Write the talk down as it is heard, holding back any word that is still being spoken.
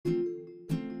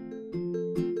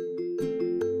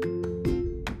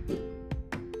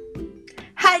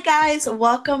Hi guys,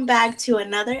 welcome back to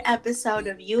another episode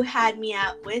of You Had Me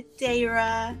At with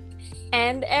Dayra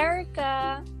and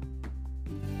Erica.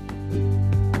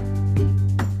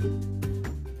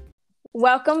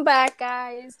 Welcome back,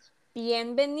 guys.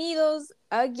 Bienvenidos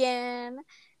again.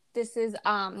 This is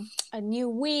a new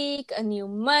week, a new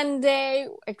Monday.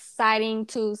 Exciting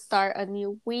to start a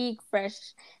new week, fresh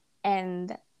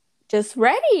and just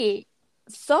ready.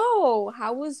 So,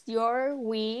 how was your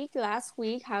week last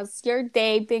week? How's your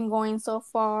day been going so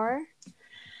far?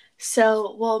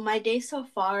 My day so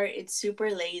far, it's super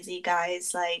lazy,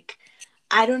 guys.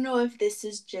 I don't know if this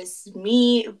is just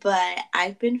me, but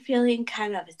I've been feeling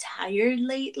kind of tired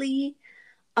lately.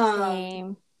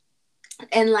 Same.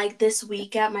 And this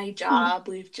week at my job,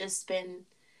 we've just been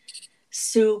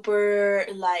super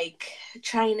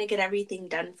trying to get everything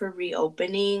done for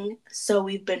reopening. So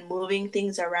we've been moving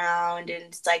things around and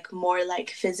it's more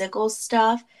physical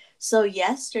stuff. So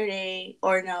yesterday,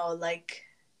 or no,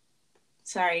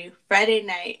 Friday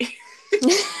night.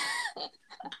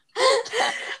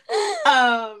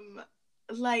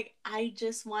 I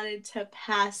just wanted to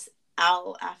pass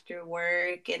out after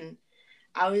work and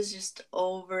I was just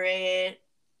over it.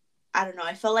 I don't know.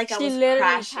 I felt like I was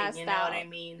crashing, you know what I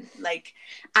mean?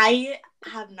 I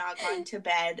have not gone to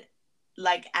bed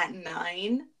at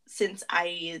 9 since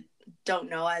I don't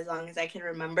know, as long as I can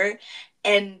remember.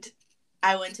 And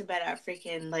I went to bed at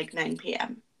freaking 9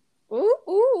 p.m.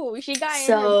 Ooh, she got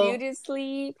in her beauty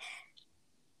sleep.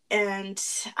 And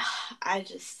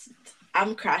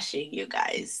I'm crashing, you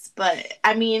guys. But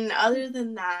I mean, other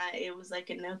than that, it was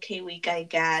an okay week, I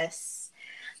guess.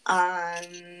 I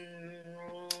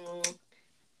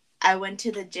went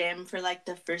to the gym for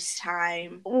the first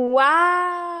time.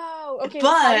 Wow. Okay,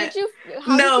 but how did you feel?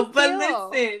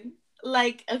 Listen.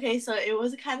 Okay, so it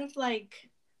was kind of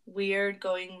weird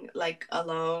going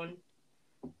alone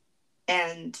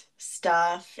and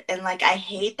stuff. And I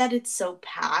hate that it's so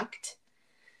packed.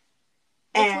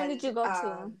 Which one did you go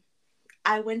to?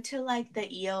 I went to the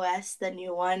EOS, the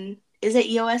new one. Is it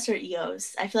EOS or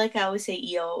EOS? I feel like I always say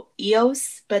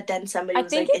EOS, but then somebody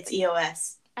was it's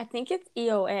EOS. I think it's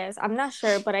EOS. I'm not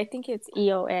sure, but I think it's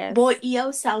EOS. Well,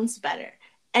 EOS sounds better.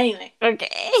 Anyway.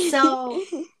 Okay. So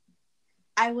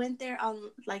I went there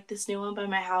on this new one by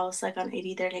my house, on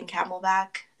 83rd and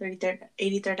Camelback,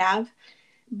 83rd Ave.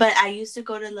 But I used to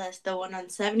go to the one on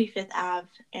 75th Ave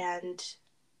and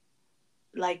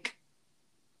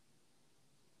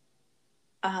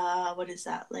what is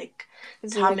that?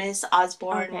 Thomas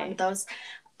Osborne, one of those.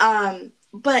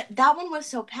 But that one was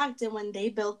so packed, and when they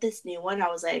built this new one, I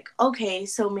was like, okay,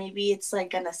 so maybe it's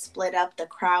gonna split up the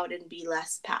crowd and be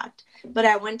less packed. But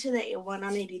I went to the one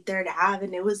on 83rd Ave,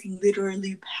 and it was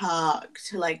literally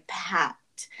packed,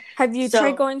 packed. Have you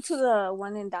tried going to the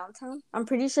one in downtown? I'm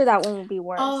pretty sure that one will be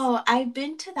worse. Oh, I've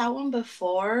been to that one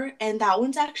before, and that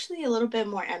one's actually a little bit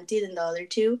more empty than the other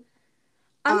two.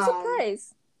 I'm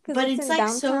surprised. But it's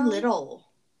so little.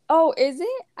 Oh, is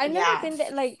it? I've never been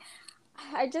there.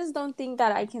 I just don't think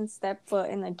that I can step foot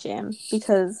in a gym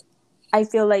because I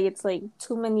feel like it's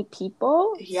too many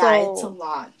people. Yeah, so it's a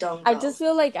lot. Don't go. I just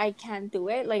feel like I can't do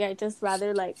it. I just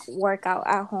rather work out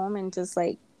at home and just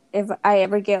if I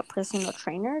ever get a personal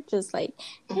trainer, just hey,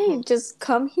 just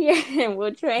come here and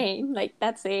we'll train.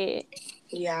 That's it.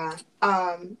 Yeah.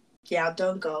 Yeah,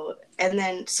 don't go. And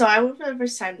then so I went for the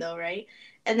first time though, right?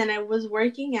 And then I was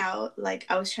working out,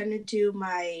 I was trying to do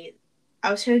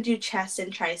chest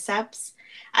and triceps.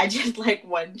 I did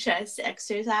one chest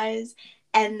exercise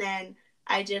and then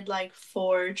I did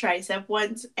 4 tricep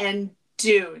ones, and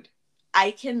dude,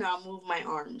 I cannot move my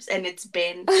arms, and it's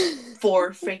been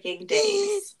 4 freaking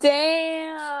days.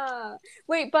 Damn.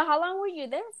 Wait, but how long were you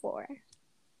there for?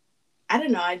 I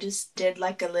don't know. I just did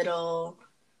a little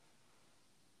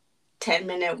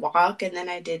 10-minute walk, and then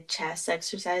I did chest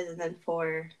exercise, and then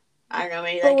I don't know,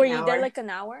 maybe were an you hour. There an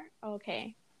hour?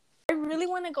 Okay. I really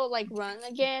want to go run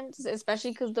again,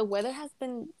 especially because the weather has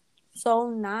been so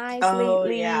nice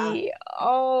lately. Yeah.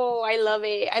 Oh, I love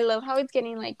it. I love how it's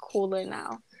getting cooler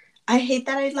now. I hate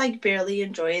that I barely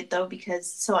enjoy it though,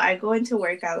 because I go into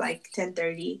work at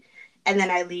 10:30 and then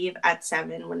I leave at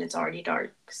 7 when it's already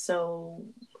dark. So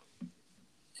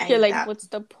you're what's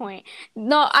the point?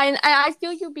 No, I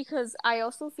feel you, because I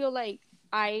also feel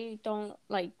I don't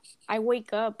I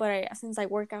wake up, but since I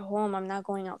work at home, I'm not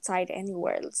going outside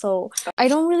anywhere. So I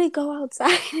don't really go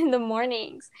outside in the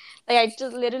mornings. I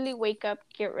just literally wake up,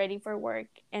 get ready for work,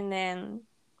 and then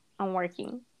I'm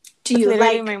working. Do you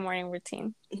literally my morning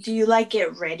routine. Do you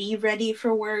get ready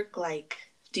for work?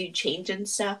 Do you change and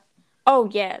stuff? Oh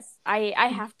yes, I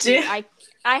have to.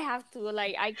 I have to.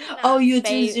 I cannot. Oh, you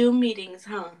do Zoom meetings,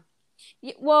 huh?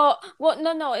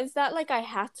 No, it's not like I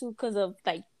have to because of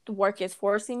like work is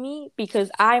forcing me because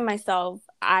I myself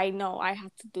I know I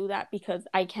have to do that because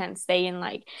I can't stay in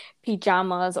like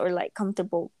pajamas or like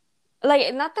comfortable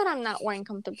like not that I'm not wearing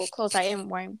comfortable clothes, I am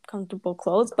wearing comfortable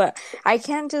clothes, but I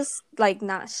can't just like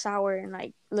not shower and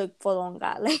like look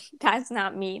folonga. Like that's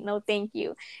not me. No, thank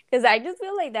you. Because I just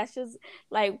feel like that's just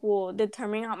like will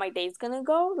determine how my day's gonna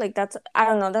go. Like that's I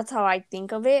don't know. That's how I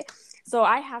think of it. So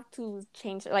I have to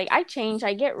change. Like I change.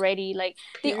 I get ready. Like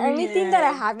the only thing that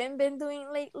I Period. haven't been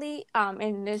doing lately,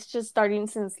 and it's just starting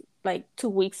since like 2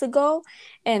 weeks ago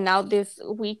and now this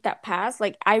week that passed,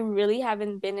 like I really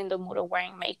haven't been in the mood of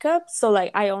wearing makeup. So like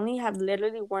I only have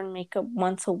literally worn makeup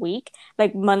once a week,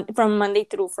 like from Monday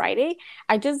through Friday.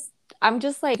 I'm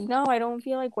just like, no, I don't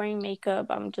feel like wearing makeup.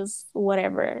 I'm just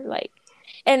whatever. Like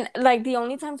and like the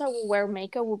only times I will wear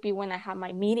makeup will be when I have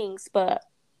my meetings, but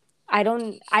I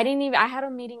didn't even I had a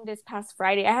meeting this past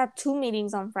Friday. I had two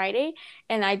meetings on Friday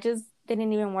and I just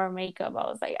didn't even wear makeup. I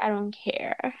was like, I don't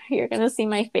care. You're gonna see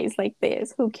my face like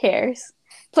this. Who cares?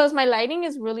 Plus my lighting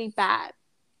is really bad.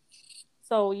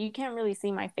 So you can't really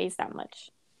see my face that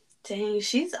much. Dang,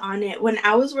 she's on it. When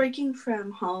I was working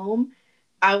from home,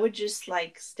 I would just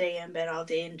like stay in bed all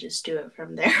day and just do it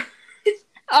from there.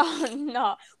 Oh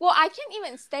no. Well, I can't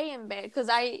even stay in bed because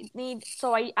I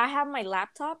have my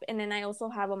laptop and then I also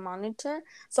have a monitor.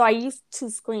 So I use two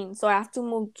screens. So I have to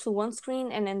move to one screen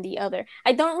and then the other.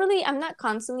 I'm not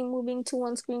constantly moving to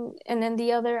one screen and then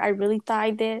the other. I really thought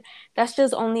I did. That's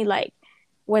just only like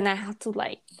when I have to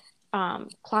like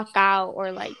clock out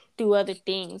or like do other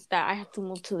things that I have to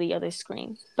move to the other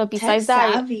screen. But Tech besides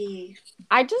that, savvy.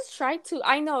 I just try to.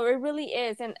 I know it really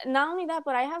is, and not only that,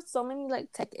 but I have so many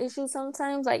like tech issues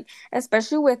sometimes, like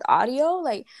especially with audio.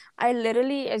 Like I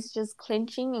literally it's just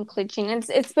clinching and clinching, and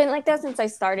it's been like that since I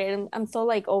started, and I'm so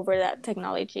like over that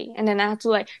technology. And then I have to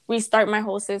like restart my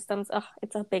whole systems. Ugh,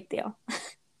 it's a big deal. I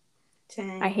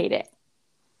Dang. hate it.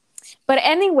 But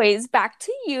anyways, back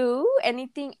to you.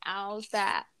 Anything else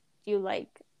that you like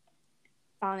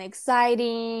found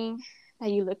exciting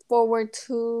that you look forward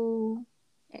to?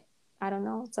 I don't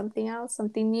know, something else,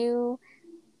 something new.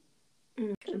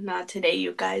 Not today,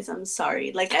 you guys. I'm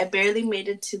sorry. Like, I barely made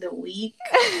it to the week.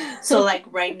 So, like,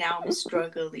 right now I'm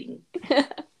struggling.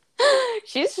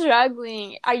 She's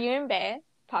struggling. Are you in bed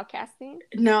podcasting?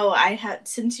 No, I had,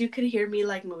 since you could hear me,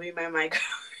 like, moving my microphone,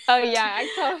 Oh yeah, I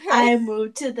told her. I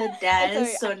moved to the I told her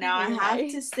desk. I So can now I hear have my.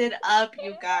 to sit up,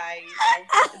 you guys.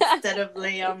 Instead of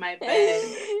lay on my bed.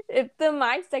 It's the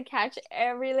mics that catch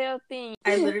every little thing.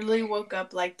 I literally woke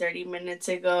up like 30 minutes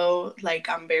ago. Like,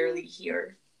 I'm barely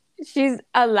here. She's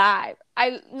alive.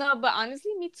 I no, but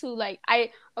honestly, me too. Like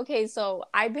I okay, so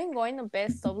I've been going to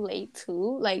bed so late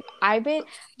too. Like I've been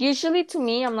usually to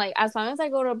me, I'm like as long as I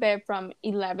go to bed from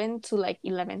 11 to like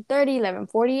 11:30,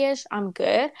 11:40 ish, I'm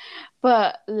good.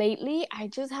 But lately, I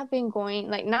just have been going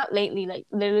like not lately, like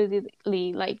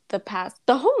literally like the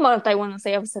whole month I want to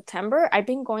say of September, I've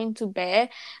been going to bed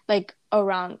like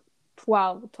around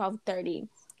 12:30.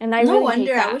 And I No really hate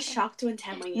wonder I that. was shocked one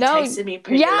time when you No, texted me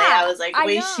pretty late. I yeah, was like, I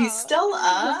wait, she's know. still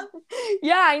up?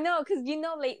 Yeah, I know, because you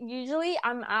know, like usually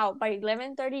I'm out by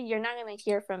 11:30. You're not gonna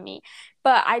hear from me,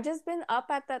 but I just been up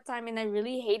at that time, and I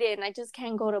really hate it, and I just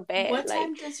can't go to bed. What Like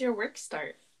time does your work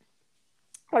start?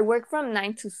 I work from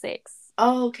 9 to 6.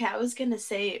 Oh, okay. I was gonna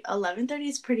say 11:30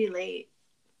 is pretty late.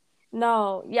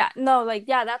 No, yeah, no, like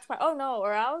yeah, that's why. Oh no,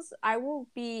 or else I will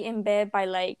be in bed by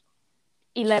like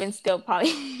 11 still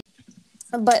probably.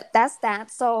 But that's that.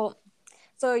 So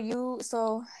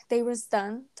they was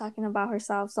done talking about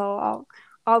herself. So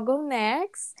I'll go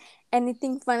next.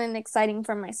 Anything fun and exciting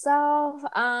for myself?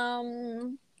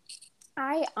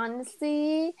 I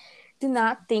honestly do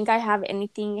not think I have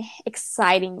anything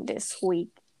exciting this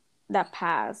week that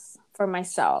passed for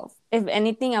myself. If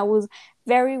anything, I was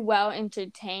very well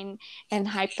entertained and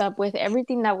hyped up with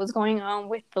everything that was going on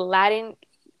with the Latin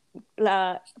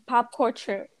pop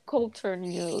culture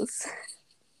news.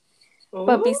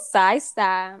 But Oh, besides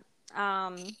that,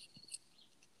 I'm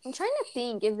trying to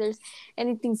think if there's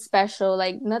anything special.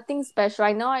 Like nothing special.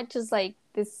 I know I just like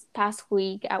this past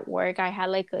week at work I had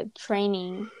like a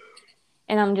training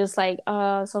and I'm just like,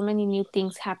 so many new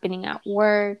things happening at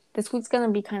work. This week's gonna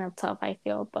be kind of tough, I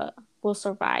feel, but we'll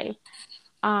survive.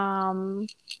 Um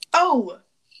oh,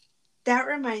 that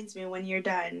reminds me when you're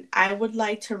done, I would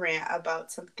like to rant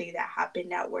about something that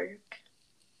happened at work.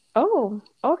 oh,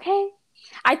 okay.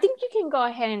 I think you can go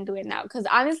ahead and do it now because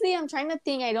honestly, I'm trying to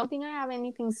think. I don't think I have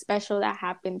anything special that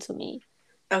happened to me.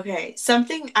 Okay,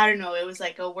 something, I don't know, it was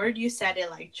like a word you said,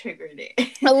 it like triggered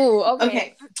it. Oh, okay.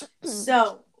 Okay,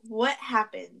 so what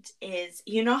happened is,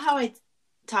 you know how I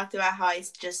talked about how I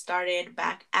just started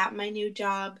back at my new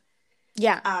job.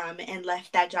 Yeah. And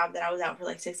left that job that I was out for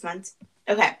like 6 months.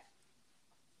 Okay.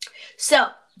 So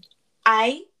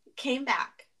I came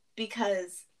back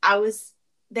because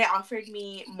they offered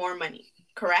me more money,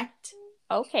 correct?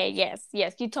 Okay, yes.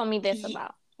 You told me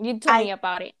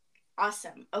about it.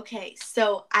 Awesome. Okay,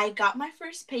 so I got my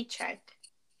first paycheck.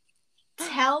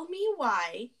 Tell me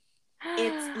why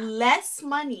it's less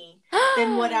money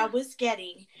than what I was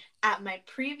getting at my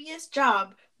previous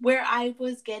job where I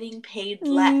was getting paid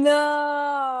less.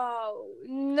 No.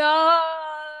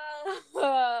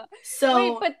 So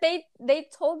wait, but they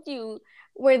told you,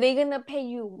 were they gonna pay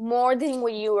you more than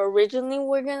what you originally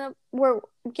were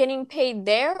getting paid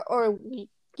there, or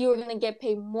you were gonna get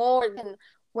paid more than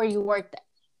where you worked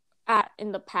at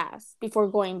in the past before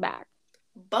going back?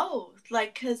 both,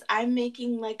 like, because I'm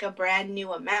making like a brand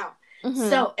new amount. Mm-hmm.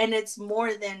 So, and it's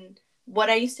more than what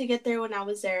I used to get there when I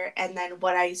was there, and then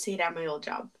what I used to get at my old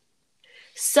job.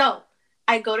 So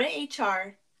I go to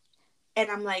HR and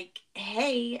I'm like,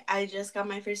 hey, I just got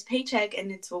my first paycheck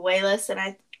and it's way less than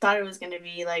I thought it was going to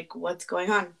be. Like, what's going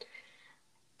on?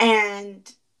 And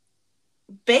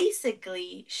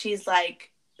basically, she's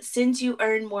like, since you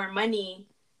earn more money,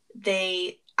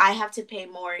 I have to pay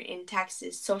more in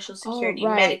taxes, Social Security,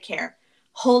 right. Medicare.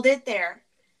 Hold it there.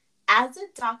 As a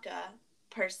DACA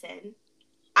person,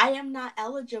 I am not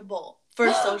eligible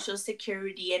for Social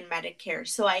Security and Medicare.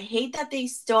 So I hate that they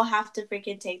still have to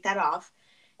freaking take that off.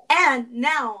 And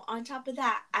now, on top of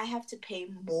that, I have to pay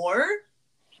more?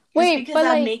 Just because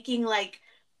I'm making like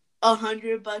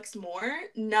 $100 more?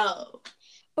 No.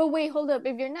 But wait, hold up.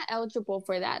 If you're not eligible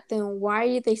for that, then why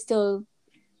are they still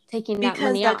taking that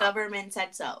money out? Because the government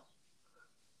said so.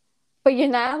 But you're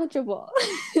not eligible.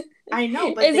 I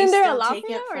know, but isn't there a law for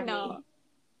that or no?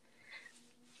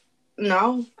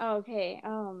 No. Okay.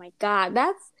 Oh my God,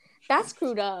 that's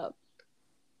screwed up.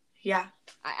 Yeah.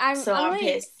 I'm like,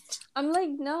 pissed. I'm like,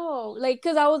 no, like,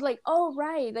 because I was like, oh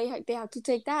right, they have to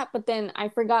take that, but then I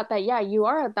forgot that you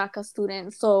are a DACA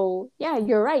student, so yeah,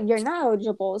 you're right, you're not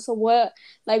eligible. So what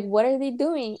are they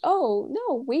doing? Oh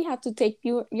no, we have to take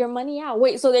your money out.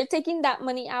 Wait, so they're taking that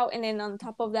money out, and then on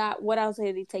top of that, what else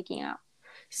are they taking out?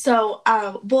 So,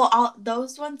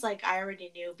 those ones, like, I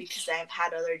already knew because I've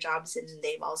had other jobs and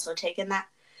they've also taken that.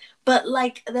 But,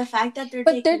 like, the fact that they're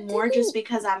taking more just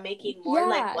because I'm making more,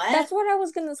 like, what? That's what I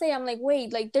was going to say. I'm like,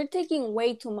 wait, like, they're taking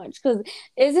way too much. Because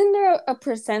isn't there a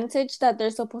percentage that they're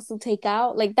supposed to take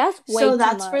out? Like, that's way too much. So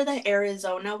that's for the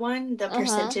Arizona one, the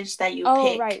percentage that you pick.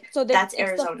 Oh, right. So that's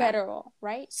Arizona. The federal,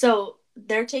 right? So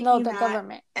they're taking the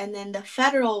government. And then the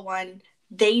federal one,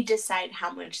 they decide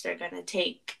how much they're going to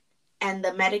take. And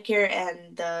the Medicare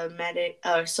and the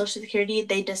Social Security,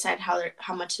 they decide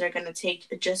how much they're going to take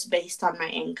just based on my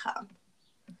income.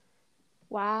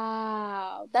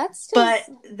 Wow, that's just, but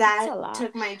that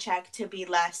took my check to be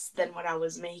less than what I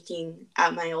was making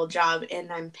at my old job,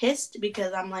 and I'm pissed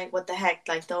because I'm like, what the heck?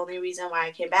 Like, the only reason why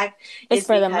I came back is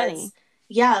for because, the money.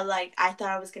 Yeah, like, I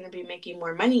thought I was going to be making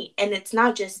more money, and it's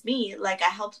not just me. Like, I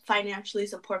helped financially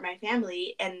support my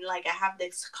family, and, like, I have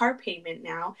this car payment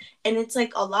now, and it's,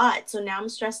 like, a lot. So now I'm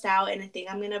stressed out, and I think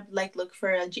I'm going to, like, look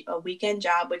for a weekend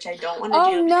job, which I don't want to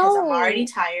do because I'm already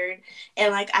tired,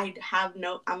 and, like, I'm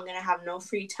going to have no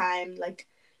free time. Like,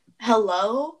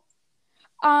 hello?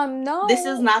 No. This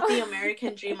is not the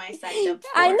American dream I signed up for.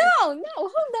 I know. No,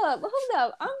 hold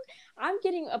up. I'm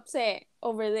getting upset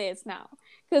over this now.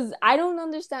 Because I don't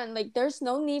understand. Like, there's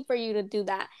no need for you to do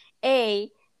that.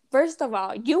 First of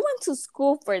all, you went to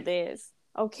school for this.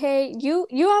 Okay? You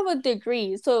have a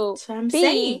degree. So, that's what I'm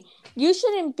saying. You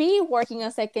shouldn't be working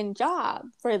a second job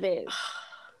for this.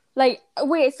 Like,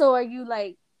 wait, so are you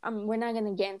like, we're not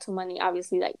going to get into money.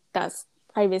 Obviously, like, that's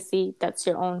privacy. That's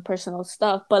your own personal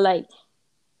stuff. But, like,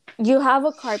 you have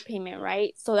a car payment,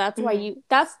 right? So that's why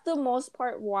that's the most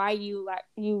part why you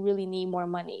really need more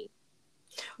money.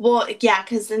 Well, yeah,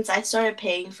 because since I started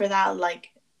paying for that,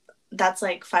 like, that's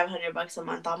like $500 a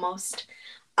month almost.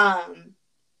 And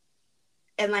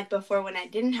like before, when I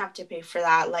didn't have to pay for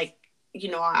that, like,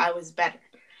 I was better.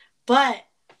 But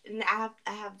I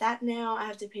have that now. I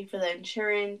have to pay for the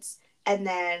insurance, and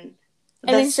then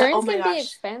insurance can be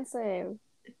expensive.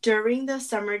 During the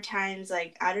summer times,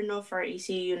 like, I don't know if our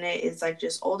AC unit is like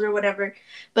just old or whatever,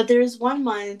 but there's one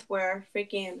month where our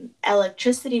freaking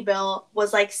electricity bill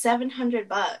was like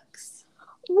 $700.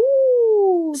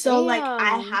 Ooh, so damn. Like,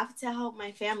 I have to help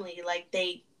my family. Like,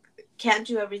 they can't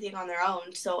do everything on their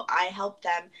own, so I help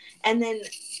them. And then,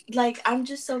 like, I'm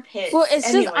just so pissed. Well, it's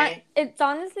anyway. it's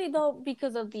honestly though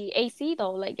because of the AC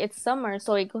though. Like it's summer,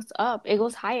 so it goes up. It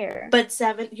goes higher. But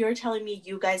you're telling me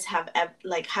you guys have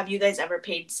have you guys ever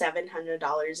paid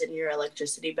 $700 in your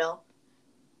electricity bill?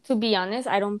 To be honest,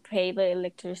 I don't pay the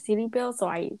electricity bill, so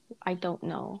I don't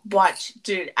know. Watch,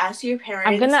 dude. Ask your parents.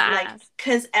 I'm gonna ask,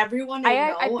 because everyone I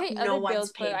know, I pay no other one's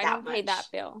bills, paid but I that don't much. pay that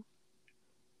bill.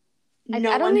 No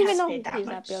I don't one even has know paid who that pays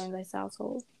much. that bill in this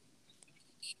household.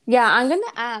 Yeah, I'm gonna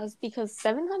ask because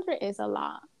 700 is a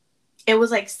lot. It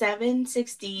was like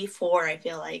 764, I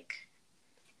feel like.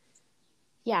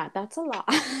 Yeah, that's a lot.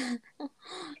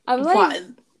 I'm like,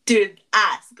 dude,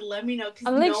 ask. Let me know,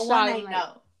 because like, no one I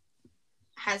know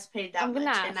has paid that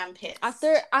much, and I'm pissed.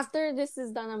 After this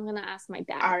is done, I'm gonna ask my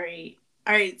dad. All right.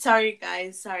 Sorry,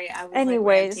 guys. Sorry, I was like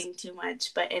ranting too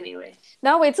much, but anyway.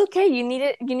 No, it's okay. You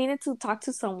needed to talk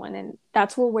to someone, and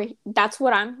that's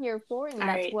what I'm here for, and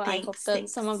that's what I hope that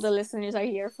some of the listeners are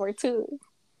here for too.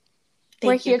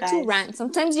 We're here to rant.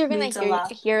 Sometimes you're gonna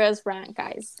hear us rant,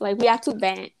 guys. Like we have to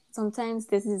vent. Sometimes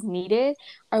this is needed.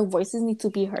 Our voices need to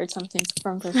be heard sometimes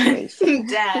from frustration.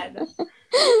 Dad.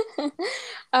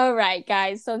 All right,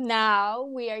 guys. So now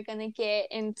we are gonna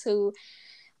get into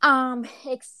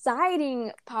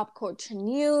exciting pop culture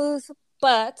news,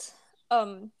 but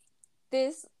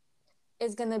this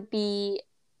is gonna be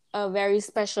a very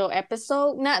special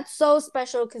episode. Not so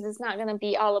special because it's not gonna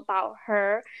be all about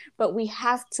her, but we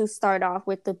have to start off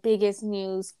with the biggest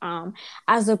news.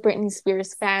 As a Britney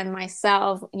Spears fan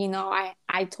myself, you know, I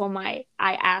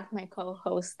asked my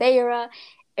co-host Thera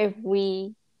if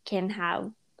we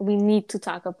need to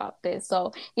talk about this.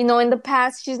 So, you know, in the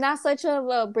past, she's not such a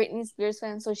Britney Spears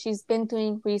fan, so she's been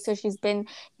doing research, she's been,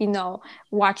 you know,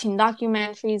 watching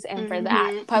documentaries, and for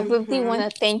that, publicly want to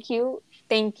thank you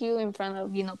in front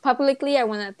of, you know, publicly, I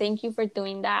want to thank you for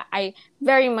doing that. I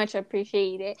very much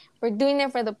appreciate it. We're doing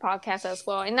it for the podcast as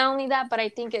well. And not only that, but I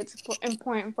think it's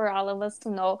important for all of us to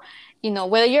know, you know,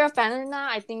 whether you're a fan or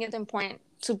not, I think it's important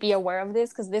to be aware of this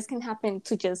because this can happen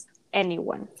to just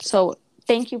anyone. So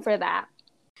thank you for that.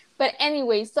 But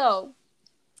anyway, so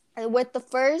with the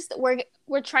first,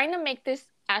 we're trying to make this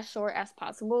as short as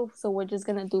possible, so we're just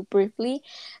gonna do briefly.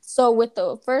 So with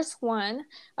the first one,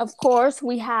 of course,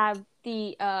 we have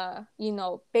the you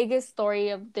know, biggest story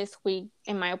of this week,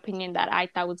 in my opinion, that I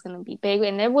thought was gonna be big,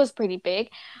 and it was pretty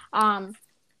big.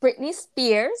 Britney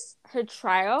Spears, her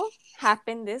trial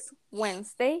happened this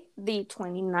Wednesday, the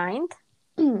 29th.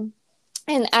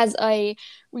 And as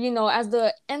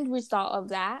the end result of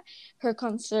that, her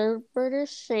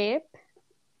conservatorship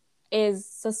is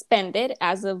suspended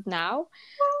as of now.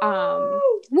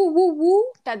 Woo woo woo.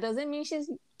 That doesn't mean she's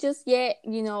just yet,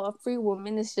 you know, a free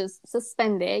woman. It's just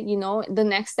suspended. You know, the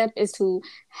next step is to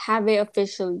have it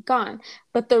officially gone.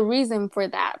 But the reason for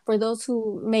that, for those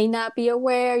who may not be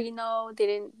aware, you know,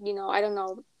 didn't, you know, I don't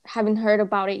know, haven't heard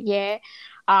about it yet.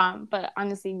 But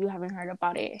honestly, if you haven't heard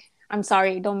about it, I'm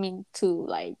sorry. I don't mean to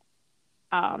like,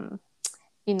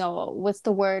 you know, what's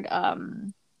the word?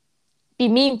 Be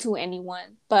mean to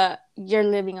anyone, but you're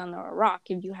living under a rock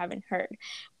if you haven't heard.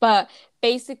 But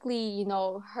basically, you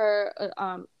know, her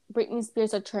Britney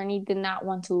Spears attorney did not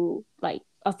want to like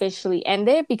officially end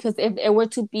it, because if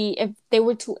they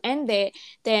were to end it,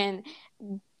 then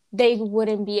they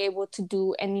wouldn't be able to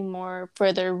do any more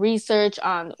further research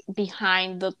on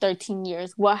behind the 13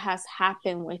 years what has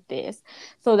happened with this.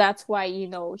 So that's why, you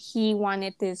know, he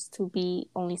wanted this to be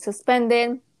only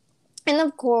suspended. And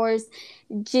of course,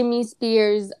 Jimmy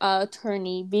Spears'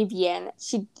 attorney Vivienne,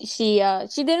 she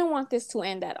didn't want this to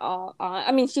end at all.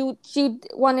 I mean, she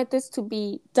wanted this to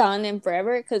be done and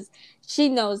forever, because she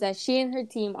knows that she and her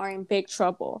team are in big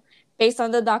trouble. Based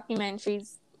on the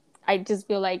documentaries, I just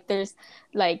feel like there's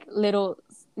like little,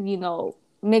 you know,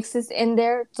 mixes in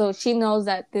there. So she knows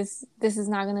that this is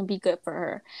not gonna be good for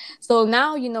her. So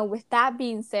now, you know, with that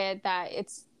being said, that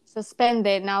it's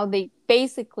suspended, now they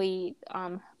basically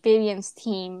Vivienne's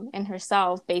team and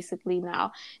herself, basically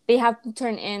now they have to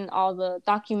turn in all the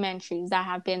documentaries that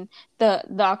have been the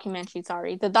documents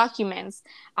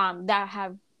that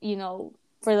have, you know,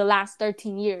 for the last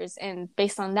 13 years, and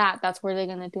based on that, that's where they're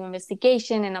going to do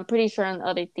investigation, and I'm pretty sure on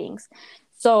other things.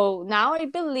 So now I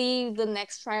believe the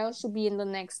next trial should be in the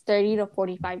next 30 to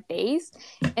 45 days,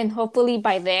 and hopefully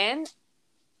by then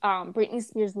Britney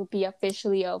Spears will be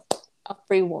officially a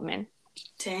free woman.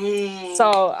 Dang.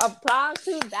 So applause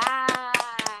to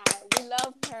that. We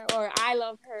love her, or I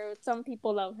love her. Some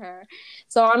people love her.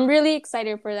 So I'm really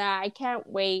excited for that. I can't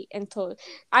wait until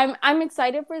I'm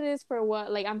excited for this for what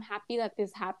like I'm happy that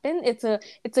this happened. It's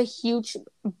a huge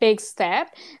big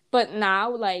step, but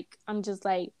now like I'm just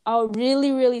like I'll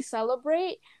really really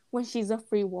celebrate when she's a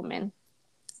free woman.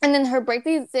 And then her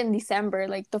birthday is in December,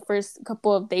 like the first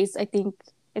couple of days. I think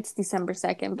it's December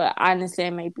 2nd, but honestly, I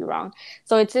might be wrong.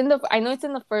 So I know it's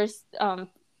in the first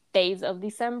days of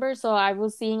December. So I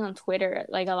was seeing on Twitter,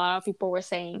 like a lot of people were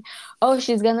saying, oh,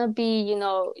 she's gonna be,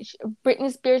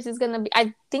 Britney Spears is gonna be,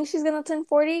 I think she's gonna turn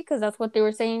 40 because that's what they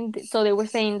were saying. So they were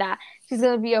saying that she's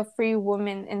gonna be a free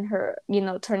woman in her,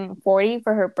 turning 40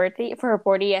 for her birthday, for her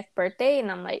 40th birthday. And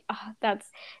I'm like, oh,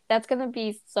 that's gonna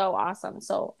be so awesome.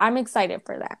 So I'm excited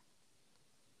for that.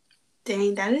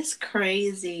 Dang, that is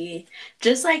crazy.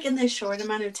 Just like in the short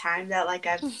amount of time that like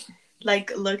I've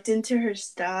like looked into her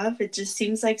stuff, it just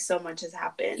seems like so much has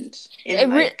happened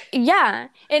in like yeah.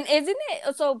 And isn't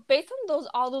it so based on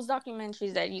all those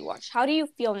documentaries that you watch, how do you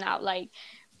feel now? Like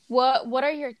what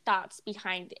are your thoughts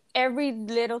behind every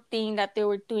little thing that they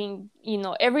were doing,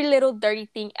 every little dirty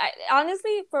thing?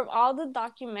 Honestly, from all the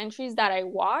documentaries that I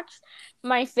watched,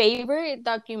 my favorite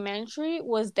documentary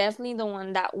was definitely the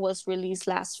one that was released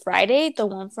last Friday, the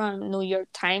one from New York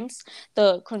Times,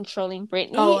 the Controlling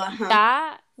Britney.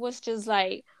 That was just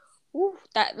like ooh,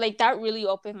 that really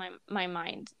opened my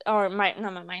mind, or my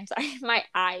not my mind, sorry, my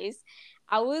eyes.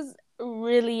 I was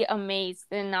really amazed,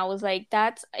 and I was like,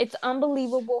 it's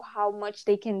unbelievable how much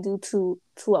they can do to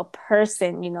a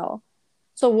person.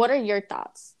 So what are your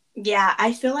thoughts? Yeah,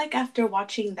 I feel like after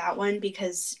watching that one,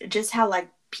 because just how like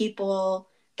people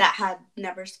that had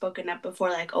never spoken up before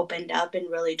like opened up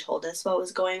and really told us what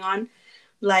was going on,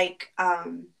 like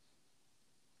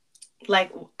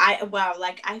like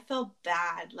I felt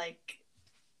bad. Like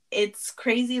it's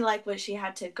crazy like what she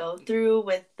had to go through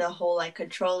with the whole like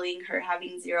controlling her,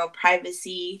 having zero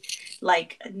privacy,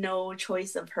 like no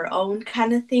choice of her own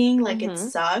kind of thing. Like it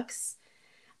sucks.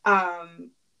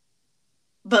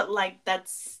 But like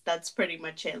that's pretty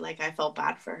much it. Like I felt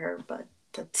bad for her, but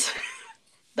that's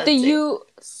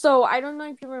so I don't know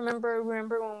if you remember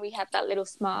when we had that little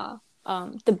small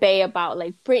debate about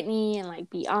like Britney and like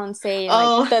Beyonce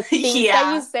and like the things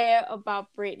that you said about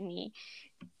Britney.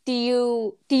 Do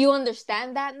you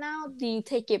understand that now? Do you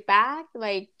take it back?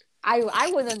 Like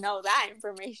I wouldn't know that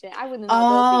information. I wouldn't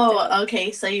know those details.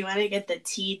 Okay. So you want to get the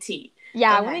TT?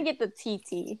 Yeah, okay. I want to get the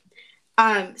TT.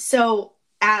 So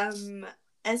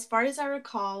as far as I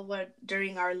recall, what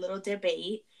during our little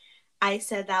debate, I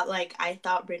said that like I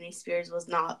thought Britney Spears was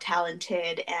not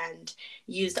talented and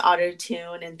used auto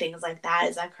tune and things like that.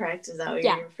 Is that correct? Is that what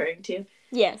you're referring to?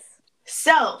 Yes.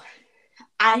 So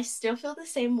I still feel the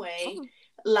same way.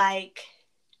 Like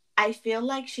I feel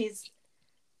like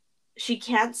she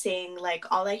can't sing. Like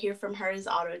all I hear from her is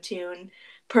auto tune.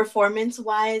 Performance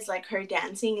wise, like her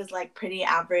dancing is like pretty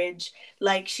average.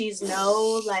 Like she's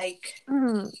no like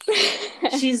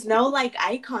she's no like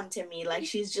icon to me. Like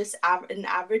she's just an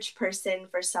average person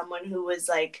for someone who was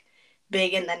like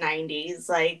big in the 90s.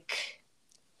 Like,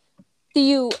 do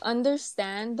you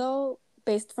understand though,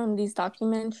 based from these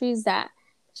documentaries, that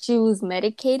she was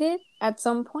medicated at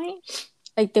some point?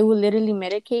 Like they would literally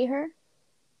medicate her?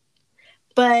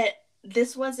 But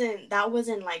that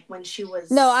wasn't like when she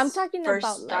was I'm talking first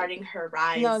about starting her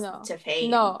rise to fame.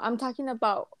 No, I'm talking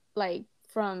about like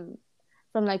from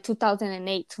like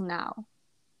 2008 to now.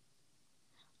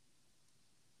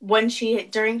 When she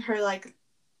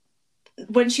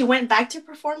when she went back to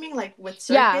performing like with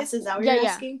Circus, is that what you're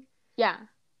asking? Yeah.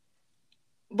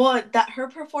 Well, that her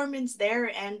performance there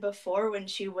and before when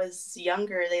she was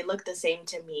younger, they look the same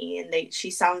to me, and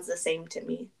she sounds the same to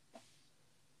me.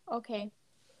 Okay.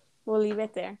 We'll leave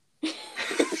it there.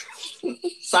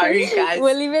 Sorry, guys.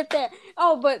 We'll leave it there.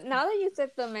 Oh, but now that you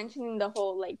said mentioning the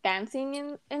whole like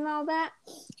dancing and all that,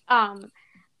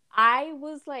 I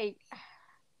was like,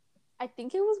 I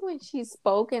think it was when she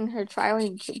spoke in her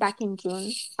trial back in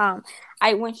June.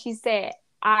 When she said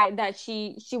that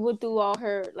she would do all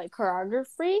her like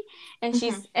choreography, and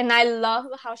and I love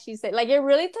how she said, like, it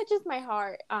really touches my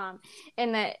heart.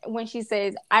 And that when she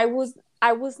says, I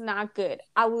was not good,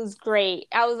 I was great.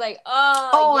 I was like,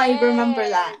 oh yes. I remember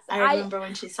that. I remember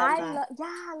when she said that.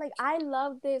 Like I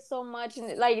loved it so much,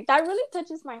 and like that really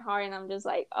touches my heart. And I'm just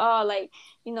like, oh, like,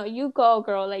 you go,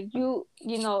 girl. Like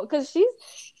because she's,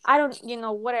 I don't,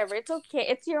 whatever. It's okay.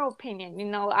 It's your opinion.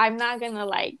 I'm not gonna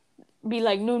like be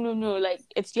like, no, like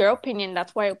it's your opinion.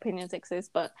 That's why opinions exist.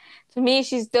 But to me,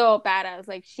 she's still a badass.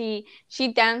 Like she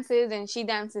dances, and she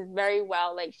dances very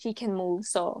well. Like she can move.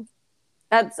 So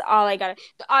That's all I got.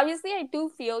 Obviously, I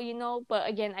do feel, but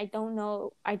again, I don't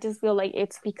know. I just feel like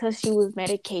it's because she was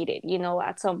medicated,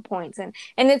 at some points, and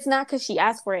it's not because she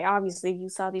asked for it. Obviously, you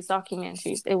saw these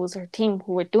documentaries. It was her team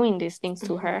who were doing these things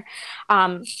to her.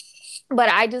 But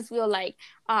I just feel like,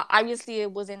 obviously,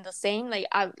 it wasn't the same. Like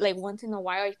once in a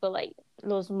while, I feel like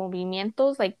los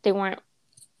movimientos, like they weren't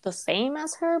the same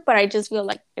as her. But I just feel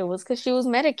like it was because she was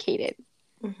medicated.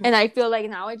 And I feel like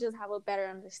now I just have a better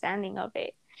understanding of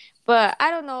it. But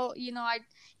I don't know,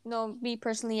 me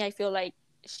personally, I feel like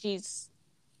she's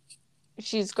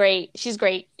great. She's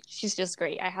great. She's just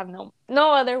great. I have no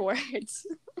other words.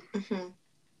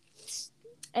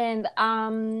 And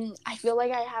I feel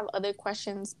like I have other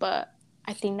questions, but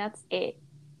I think that's it.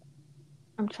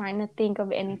 I'm trying to think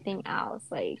of anything else.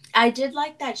 Like, I did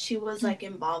like that she was like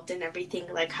involved in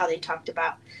everything, like how they talked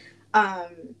about.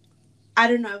 I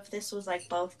don't know if this was like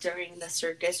both during the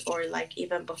circus or like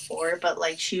even before, but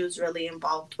like she was really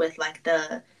involved with like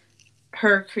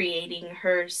her creating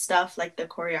her stuff, like the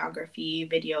choreography,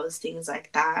 videos, things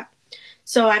like that.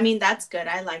 So I mean that's good.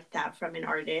 I like that from an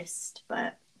artist,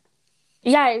 but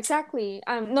yeah, exactly.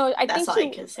 No, I that's think all I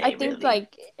can say. I think Really.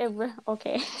 like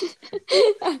okay.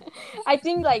 I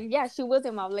think like yeah, she was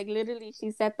involved. Like literally,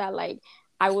 she said that like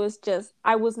I was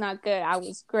not good. I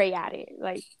was great at it.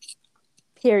 Like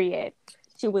period.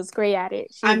 She was great at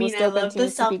it. She I will mean, I still love the continue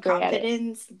to be self great at it.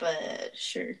 confidence, but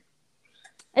sure.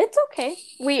 It's okay.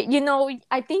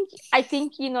 I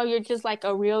think you're just like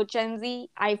a real Gen Z.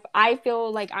 I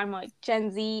feel like I'm a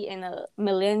Gen Z and a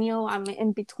millennial. I'm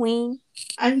in between,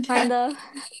 I'm kind of.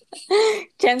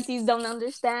 Gen Zs don't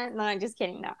understand. No, I'm just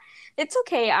kidding. No, it's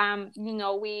okay.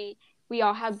 We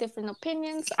all have different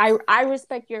opinions. I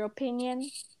respect your opinion,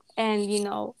 and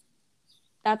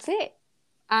that's it.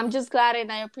 I'm just glad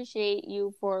and I appreciate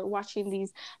you for watching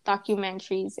these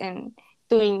documentaries and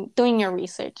doing your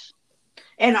research.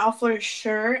 And I'll for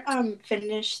sure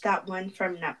finish that one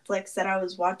from Netflix that I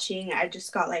was watching. I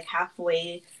just got like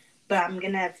halfway, but I'm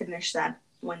gonna finish that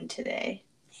one today.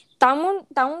 That one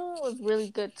was really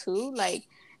good too. Like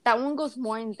that one goes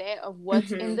more in depth of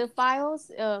what's in the files.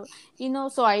 So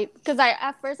because I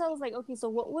at first I was like, okay, so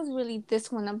what was really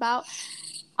this one about?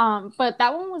 But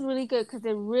that one was really good because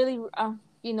it really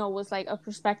was like a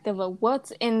perspective of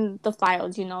what's in the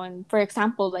files. And for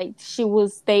example, like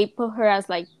they put her as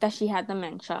like that she had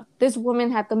dementia. This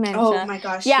woman had Oh dementia. my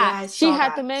gosh, Yeah, yeah, I she saw had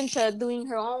that. dementia, doing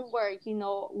her own work.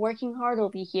 Working hard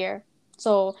over here.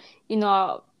 So you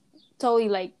know totally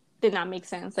like did not make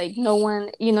sense. Like no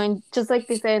one, and just like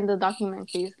they said in the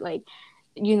documentaries, like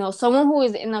someone who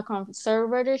is in a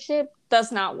conservatorship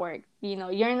does not work.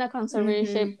 You're in a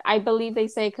conservatorship. I believe they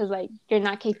say because like you're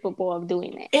not capable of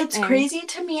doing it. It's And crazy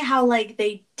to me how like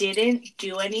they didn't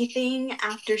do anything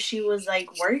after she was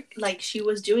like she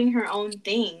was doing her own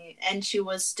thing and she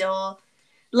was still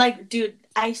like, dude,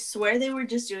 I swear they were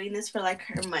just doing this for like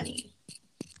her money.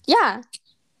 yeah,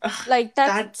 Ugh, like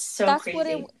that's so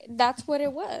crazy. that's what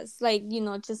it was. Like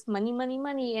just money, money,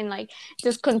 money, and like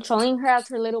just controlling her as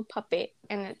her little puppet.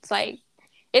 And it's like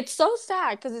it's so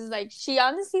sad because it's like she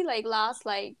honestly like lost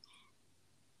like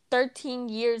 13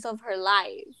 years of her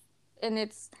life, and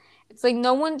it's like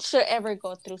no one should ever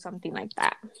go through something like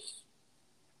that.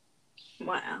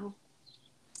 Wow.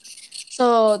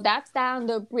 So that's down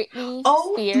to Britney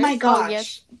Oh my Spears. Oh yes.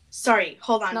 gosh. Sorry,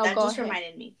 hold on. No, That go just ahead.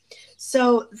 reminded me.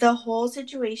 So the whole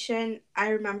situation, I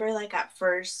remember like at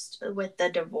first with the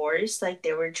divorce, like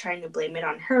they were trying to blame it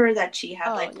on her that she had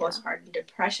Oh like yeah. postpartum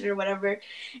depression or whatever.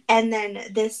 And then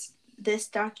this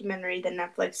documentary, the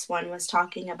Netflix one, was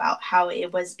talking about how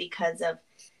it was because of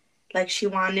like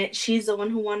she's the one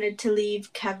who wanted to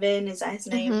leave Kevin, is that his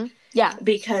name? Yeah.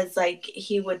 Because like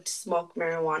he would smoke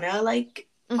marijuana like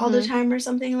all the Mm-hmm. time or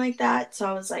something like that. So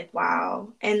I was like, wow.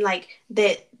 And like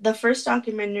the first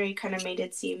documentary kind of made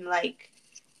it seem like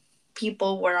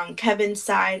people were on Kevin's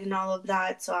side and all of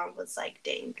that. So I was like,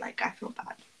 dang, like I feel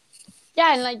bad.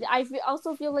 Yeah, and like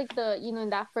also feel like the in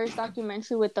that first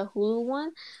documentary with the Hulu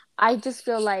one, I just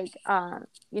feel like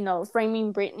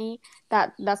framing Britney,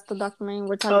 that's the documentary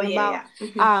we're Oh talking yeah, about. yeah.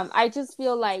 Mm-hmm. I just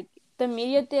feel like the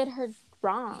media did her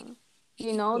wrong.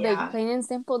 They Yeah. plain and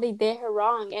simple they did her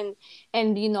wrong, and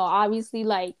obviously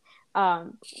like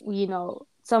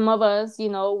some of us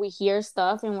we hear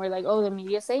stuff and we're like, oh, the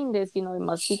media saying this, it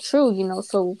must be true,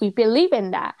 so we believe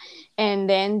in that, and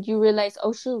then you realize,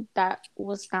 oh shoot, that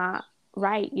was not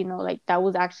right, like that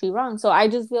was actually wrong. So I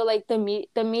just feel like the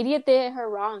media did her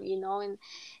wrong,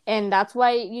 and that's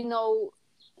why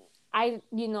I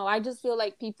just feel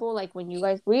like people, like, when you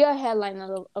guys read a headline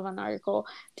of an article,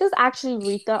 just actually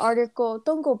read the article.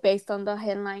 Don't go based on the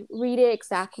headline. Read it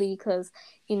exactly, because,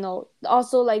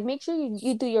 also, like, make sure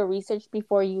you do your research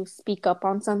before you speak up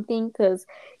on something, because,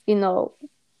 you know,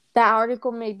 that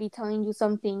article may be telling you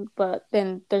something, but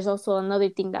then there's also another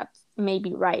thing that may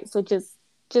be right. So just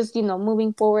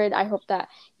moving forward, I hope that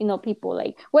people,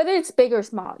 like, whether it's big or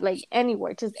small, like,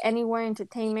 anywhere, just anywhere,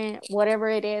 entertainment, whatever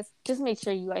it is, just make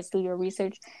sure you guys do your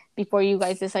research before you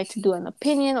guys decide to do an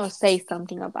opinion or say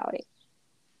something about it.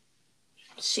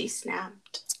 She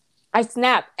snapped. I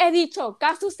snap. He dicho,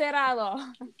 caso cerrado.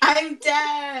 I'm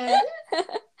dead.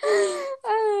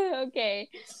 Okay.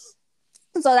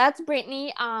 So that's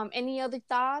Brittany. Any other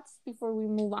thoughts before we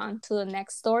move on to the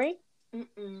next story?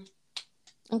 Mm-mm.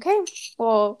 Okay.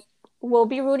 Well, we'll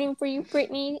be rooting for you,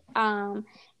 Brittany. And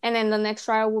then the next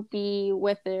trial will be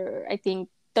within, I think,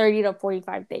 30 to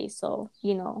 45 days. So,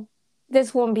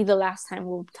 this won't be the last time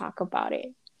we'll talk about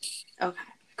it. Okay,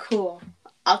 cool.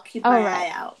 I'll keep my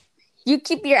eye out. You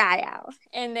keep your eye out.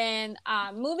 And then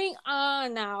moving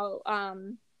on now.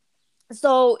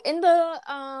 So in the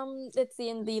let's see,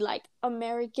 in the, like,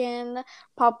 American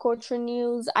pop culture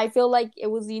news, I feel like it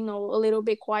was, a little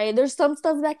bit quiet. There's some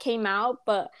stuff that came out,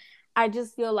 but I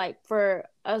just feel like for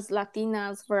us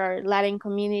Latinas, for our Latin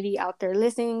community out there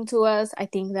listening to us, I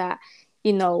think that,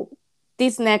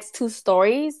 these next two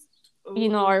stories,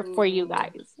 are for you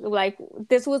guys. Like,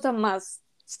 this was a must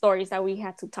stories that we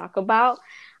had to talk about.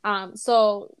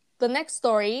 So the next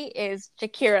story is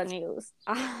Shakira news.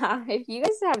 If you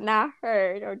guys have not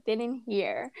heard or didn't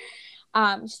hear,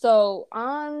 so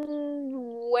on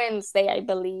Wednesday, I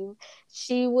believe,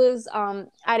 she was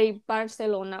at a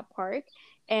Barcelona park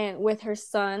and with her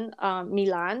son,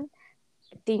 Milan.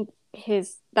 I think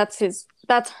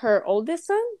that's her oldest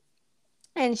son.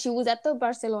 And she was at the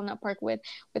Barcelona park with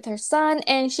her son,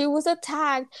 and she was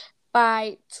attacked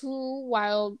by two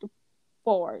wild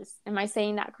boars. Am I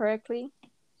saying that correctly?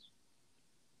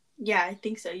 Yeah, I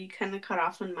think so. You kind of cut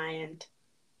off on my end.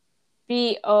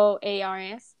 Boars.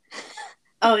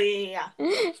 Oh, yeah.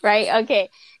 Right? Okay.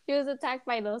 She was attacked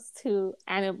by those two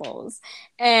animals.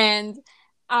 And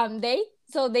they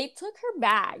took her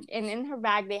bag, and in her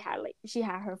bag she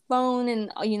had her phone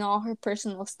and all her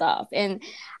personal stuff. And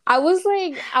I'm so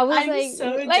dead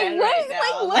right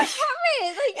now. What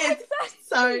happened? It's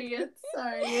sorry.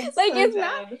 It's like, so it's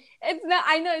dead. not,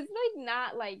 I know it's like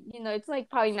not like, it's like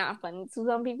probably not funny to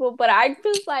some people, but I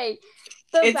just like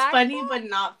it's funny but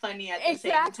not funny at the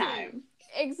same time.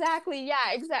 Exactly,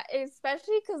 yeah, exactly.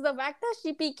 Especially because the fact that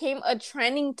she became a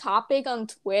trending topic on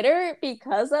Twitter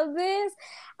because of this,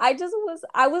 I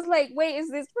was like, wait, is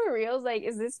this for reals? Like,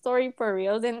 is this story for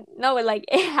reals? And no, it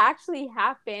actually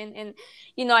happened. And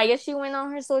I guess she went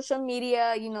on her social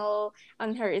media,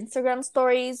 on her Instagram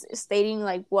stories, stating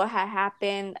like what had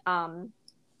happened.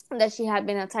 That she had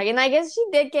been attacked, and I guess she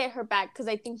did get her back, because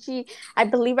I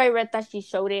believe I read that she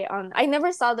showed it on, I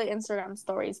never saw the Instagram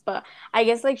stories, but I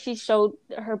guess like she showed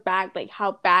her back, like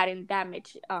how bad and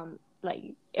damaged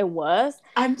like it was.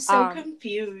 I'm so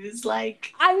confused.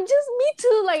 Like, me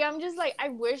too. Like, I'm just like, I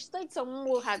wish like someone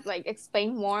would have like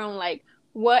explained more on like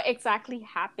what exactly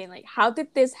happened. Like, how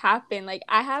did this happen? Like,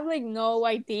 I have like no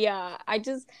idea. I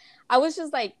was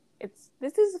just like,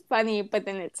 this is funny, but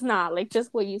then it's not, like,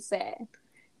 just what you said.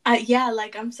 Yeah,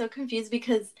 like, I'm so confused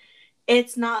because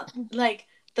it's not like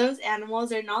those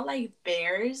animals are not like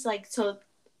bears. Like, so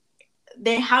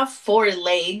they have 4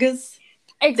 legs.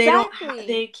 Exactly.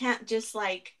 They can't just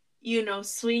like,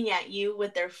 swing at you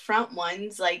with their front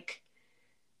ones. Like,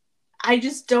 I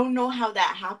just don't know how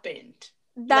that happened.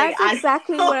 That's like,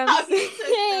 exactly what I'm saying. Took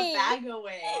the bag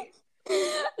away.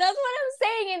 That's what I'm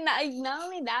saying. And not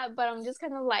only that, but I'm just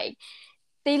kind of like,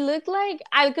 they look like,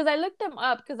 because I looked them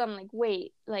up, because I'm like,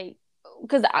 wait, like,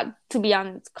 because to be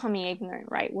honest, call me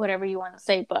ignorant, right? Whatever you want to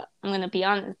say, but I'm gonna be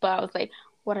honest. But I was like,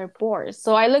 what are boars?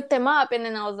 So I looked them up, and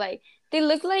then I was like, they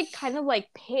look like kind of like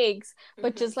pigs,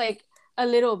 but just like a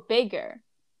little bigger.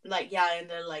 Like, yeah, and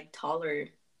they're like taller.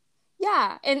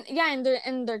 Yeah,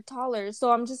 and they're taller.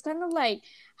 So I'm just kind of like,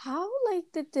 how like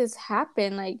did this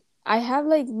happen? Like, I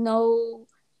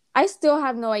still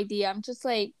have no idea. I'm just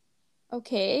like,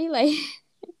 okay, like.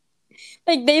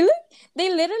 Like, they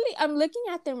literally, I'm looking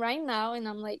at them right now, and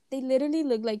I'm like, they literally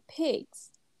look like pigs.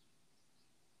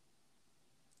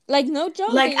 Like, no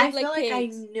joke. Like, I feel like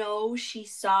pigs. I know she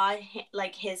saw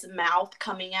like his mouth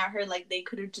coming at her. Like, they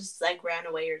could have just like ran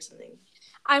away or something.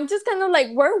 I'm just kind of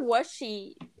like, where was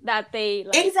she that they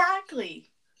like exactly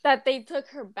that they took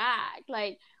her back?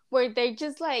 Like, were they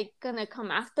just like gonna come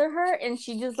after her, and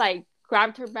she just like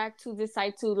grabbed her back to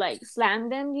decide to like slam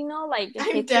them, you know, like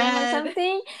hit them or dead.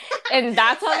 something, and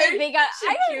that's how they got.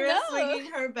 I don't Shakira know.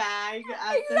 swinging her bag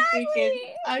at Exactly. the freaking.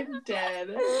 I'm dead.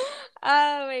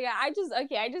 Oh my god! I just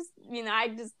I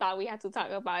just thought we had to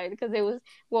talk about it because it was,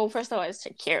 well, first of all, it's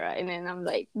Shakira, and then I'm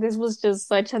like, this was just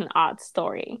such an odd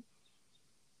story.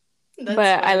 That's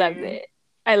but funny.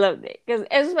 I loved it because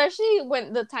especially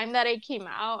when the time that it came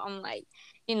out, I'm like,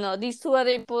 these two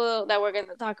other people that we're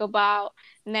gonna talk about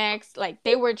next, like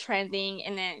they were trending,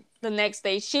 and then the next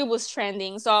day she was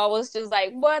trending. So I was just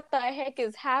like, what the heck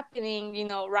is happening?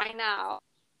 Right now.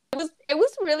 It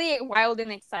was really wild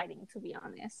and exciting, to be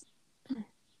honest.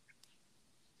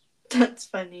 That's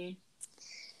funny.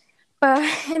 But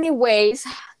anyways,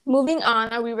 moving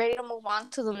on. Are we ready to move on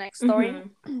to the next story?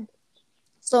 Mm-hmm.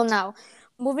 So now,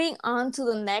 moving on to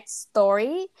the next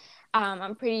story,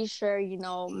 I'm pretty sure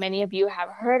many of you have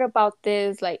heard about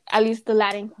this, like at least the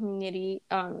Latin community,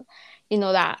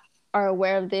 that are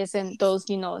aware of this, and those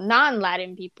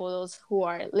non-Latin people, those who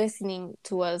are listening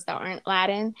to us that aren't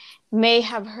Latin, may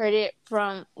have heard it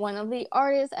from one of the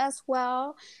artists as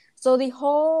well. So the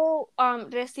whole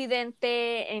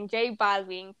Residente and J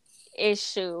Balvin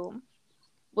issue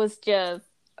was just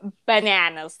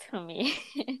bananas to me.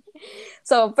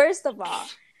 So first of all,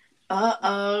 we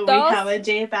have a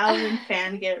J Balvin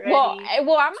fan. Get ready. Well,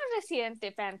 I'm a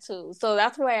Residente fan too, so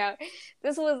that's why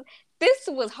this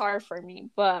was hard for me.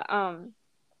 But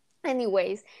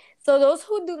anyways, so those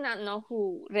who do not know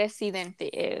who Residente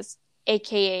is,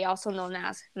 aka also known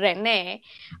as Rene,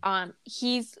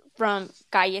 he's from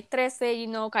Calle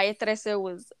 13. Calle 13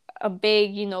 was a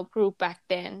big group back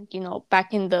then.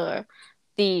 Back in the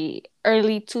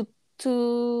early 2010s,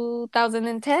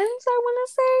 I want to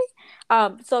say.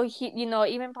 So he,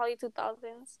 even probably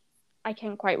 2000s, I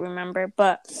can't quite remember,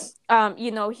 but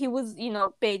he was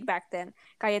big back then,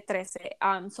 Calle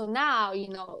 13. So now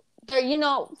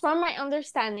from my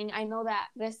understanding, I know that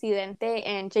Residente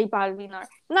and J Balvin are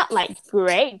not like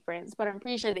great friends, but I'm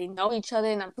pretty sure they know each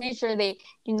other, and I'm pretty sure they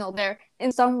they're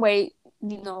in some way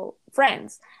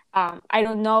friends. I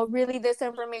don't know really this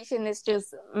information. It's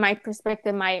just my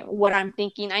perspective, what I'm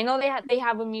thinking. I know they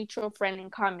have a mutual friend in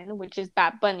common, which is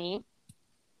Bad Bunny.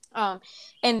 And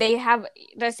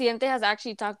Residente has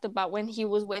actually talked about when he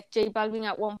was with J Balvin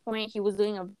at one point.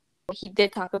 He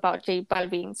did talk about J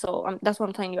Balvin, so that's what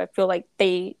I'm telling you. I feel like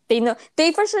they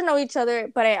for sure know each other,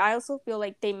 but I also feel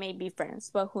like they may be friends,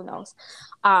 but who knows?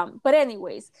 But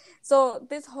anyways, so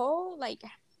this whole like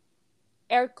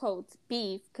air quotes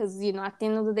beef, because at the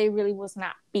end of the day really was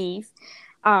not beef.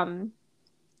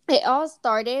 It all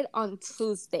started on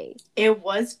Tuesday. It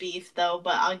was beef though,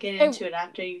 but I'll get into it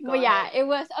after you go. Well, yeah, it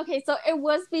was okay. So it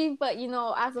was beef, but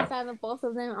as a fan of both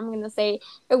of them, I'm gonna say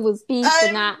it was beef,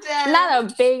 but not a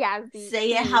big ass beef.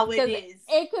 Say it how it is.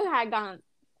 It could have gone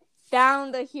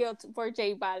down the hill for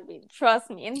J Balvin, trust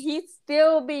me, and he's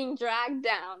still being dragged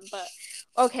down. But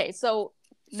okay, so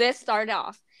let's start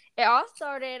off. It all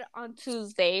started on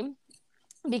Tuesday,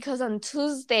 because on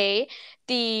Tuesday,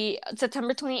 the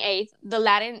September 28th, the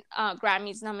Latin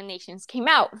Grammys nominations came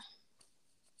out.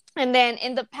 And then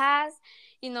in the past,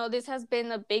 this has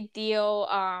been a big deal.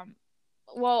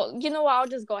 Well, you know what? I'll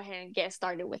just go ahead and get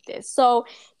started with this. So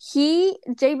J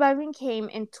Balvin came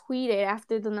and tweeted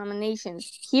after the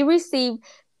nominations. He received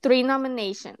 3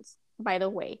 nominations, by the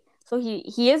way. So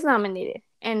he is nominated.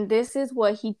 And this is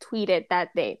what he tweeted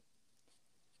that day.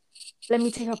 Let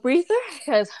me take a breather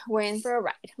because we're in for a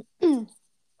ride.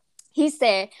 He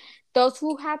said, those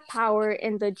who have power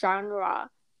in the genre,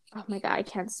 oh my God, I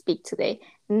can't speak today.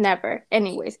 Never.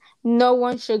 Anyways, no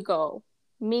one should go.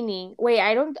 Meaning, wait,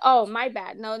 my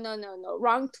bad. No.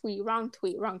 Wrong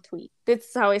tweet. This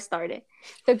is how it started.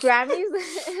 The Grammys,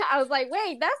 I was like,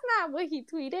 wait, that's not what he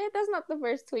tweeted. That's not the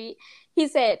first tweet. He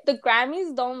said, the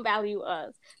Grammys don't value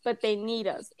us, but they need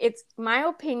us. It's my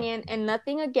opinion and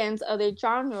nothing against other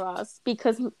genres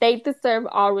because they deserve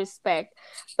all respect.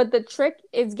 But the trick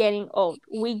is getting old.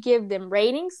 We give them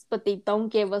ratings, but they don't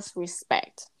give us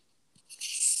respect.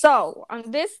 So, on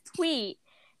this tweet,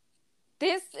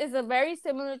 this is a very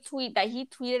similar tweet that he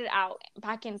tweeted out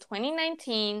back in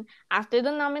 2019 after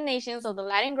the nominations of the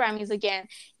Latin Grammys again,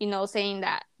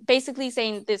 basically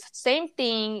saying this same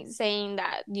thing, saying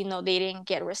that, they didn't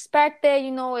get respected,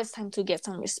 it's time to get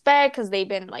some respect because they've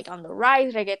been like on the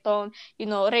rise. Reggaeton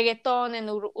and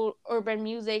urban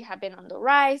music have been on the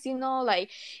rise,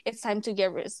 like it's time to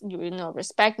get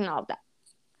respect and all that.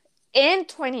 In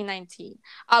 2019,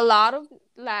 a lot of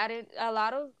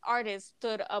artists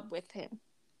stood up with him.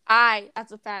 I,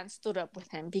 as a fan, stood up with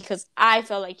him because I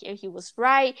felt like he was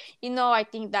right. I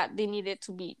think that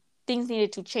things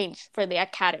needed to change for the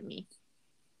Academy.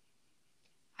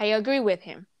 I agree with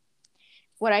him.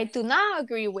 What I do not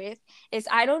agree with is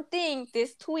I don't think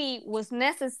this tweet was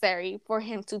necessary for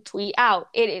him to tweet out.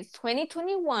 It is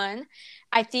 2021.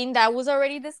 I think that was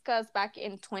already discussed back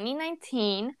in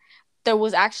 2019. There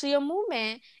was actually a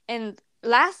movement, and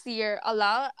last year a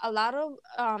lot of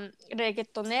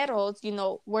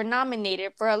reggaetoneros, were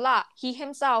nominated for a lot. He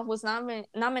himself was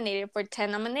nominated for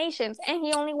 10 nominations, and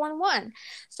he only won one.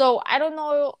 So I don't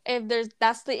know if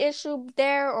that's the issue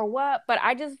there or what, but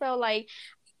I just felt like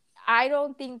I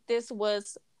don't think this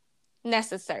was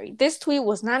necessary. This tweet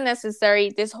was not necessary.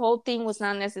 This whole thing was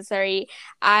not necessary.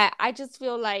 I just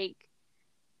feel like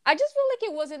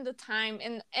it wasn't the time.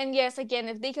 And yes, again,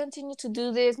 if they continue to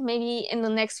do this, maybe in the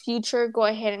next future, go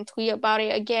ahead and tweet about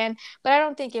it again. But I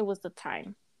don't think it was the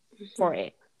time for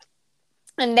it.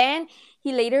 And then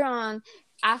he later on,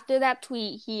 after that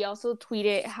tweet, he also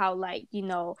tweeted how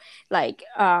no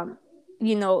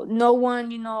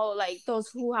one, like those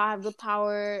who have the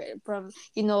power from,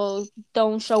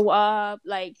 don't show up,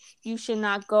 like you should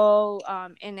not go.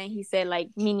 And then he said,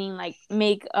 like, meaning like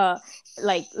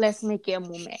let's make it a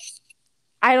movement.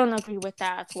 I don't agree with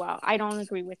that as well. I don't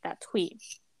agree with that tweet.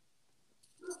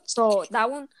 So that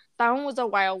one was a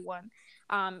wild one.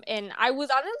 And I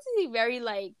was honestly very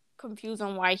like confused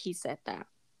on why he said that.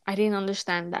 I didn't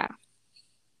understand that.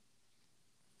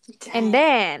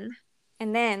 Dang.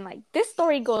 And then like this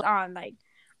story goes on. Like,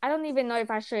 I don't even know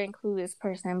if I should include this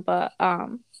person, but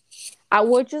I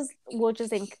will just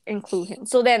include him.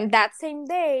 So then that same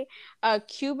day, a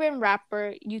Cuban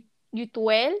rapper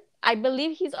Yutuel, I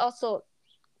believe he's also,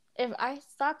 if I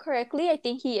saw correctly, I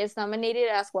think he is nominated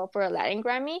as well for a Latin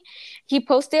Grammy. He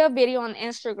posted a video on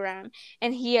Instagram,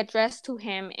 and he addressed to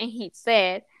him, and he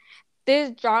said,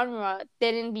 "This genre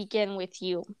didn't begin with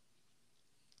you."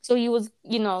 So he was,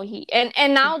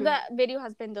 and now that video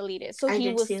has been deleted. So I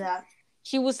did see that.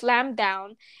 He was slammed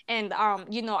down, and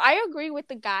I agree with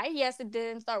the guy. Yes, it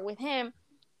didn't start with him,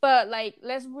 but like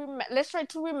let's try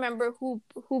to remember who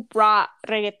brought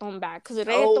reggaeton back, because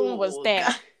reggaeton was dead.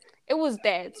 God. It was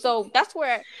dead. So that's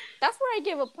where I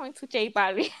give a point to J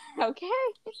Balvin. Okay,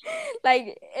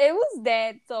 like it was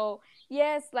dead. So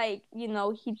yes, like he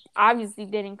obviously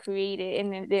didn't create it,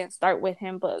 and it didn't start with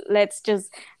him. But let's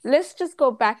just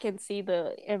go back and see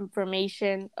the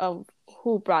information of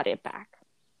who brought it back.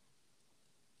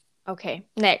 Okay,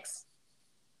 next.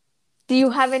 Do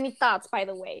you have any thoughts, by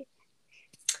the way?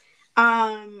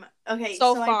 Okay,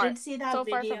 so far, I did see that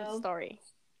video. Far from the story.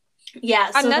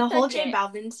 Yeah, so the whole J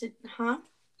Balvin,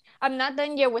 I'm not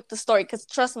done yet with the story, because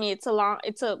trust me, it's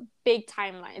a big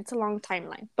timeline. It's a long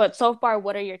timeline. But so far,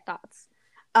 what are your thoughts?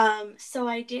 So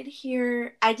I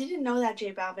didn't know that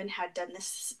J Balvin had done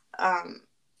this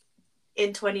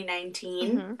in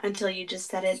 2019 until you just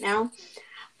said it now.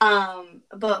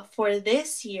 But for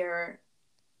this year,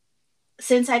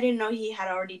 since I didn't know he had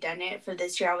already done it for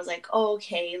this year, I was like, oh,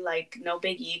 okay, like no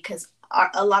biggie, because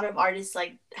a lot of artists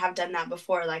like have done that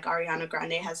before, like Ariana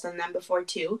Grande has done that before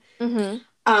too.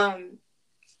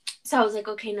 So I was like,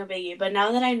 okay, no biggie. But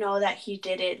now that I know that he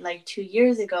did it like 2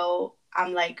 years ago,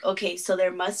 I'm like, okay, so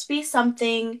there must be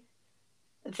something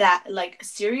that like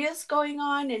serious going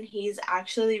on, and he's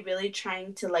actually really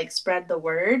trying to like spread the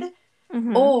word,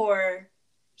 or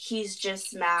he's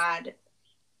just mad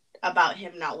about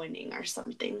him not winning or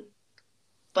something.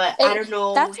 But I don't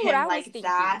know him like thinking.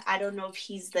 That. I don't know if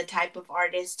he's the type of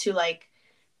artist to like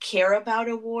care about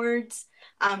awards.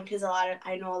 Because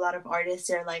I know a lot of artists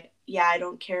are like, yeah, I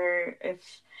don't care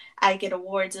if I get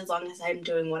awards as long as I'm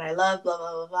doing what I love, blah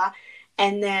blah blah blah.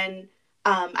 And then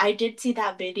I did see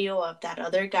that video of that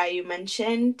other guy you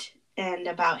mentioned, and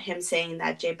about him saying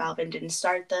that J Balvin didn't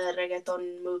start the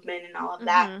reggaeton movement and all of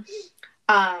that.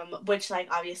 Which like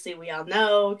obviously we all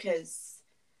know, because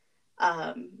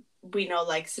we know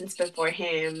like since before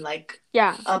him, like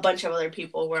a bunch of other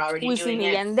people were already doing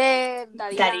it.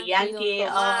 Daddy Yankee.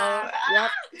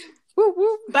 Yep. Woo,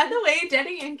 woo. By the way,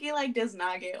 Daddy Yankee like does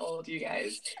not get old, you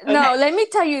guys. Okay. No, let me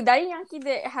tell you, Daddy Yankee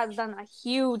has done a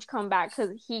huge comeback,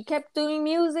 because he kept doing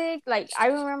music. Like I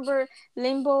remember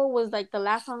Limbo was like the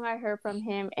last song I heard from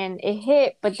him, and it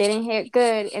hit, but didn't hit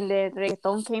good. And then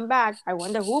reggaeton came back. I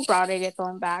wonder who brought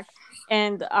reggaeton back.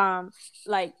 And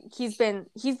like he's been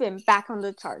back on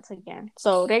the charts again.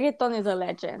 So reggaeton is a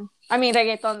legend. I mean,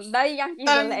 reggaeton, Daddy Yankee is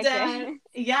a legend.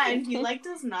 Yeah, and he like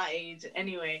does not age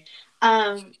anyway.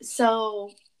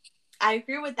 So I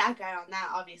agree with that guy on that.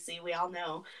 Obviously, we all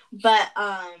know, but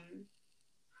I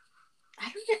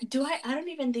don't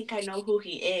even think I know who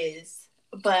he is,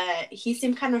 but he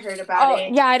seemed kind of hurt about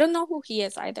it. Yeah, I don't know who he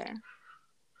is either.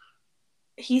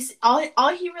 He's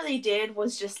all he really did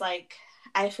was just like,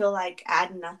 I feel like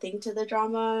add nothing to the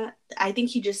drama. I think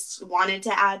he just wanted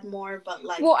to add more, but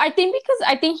like, Well, I think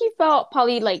he felt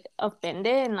probably like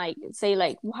offended and like say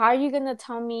like, how are you gonna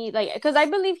tell me like, because I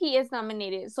believe he is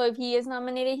nominated. So if he is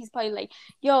nominated, he's probably like,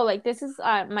 yo, like this is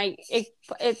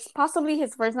it's possibly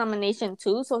his first nomination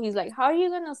too. So he's like, how are you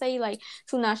gonna say like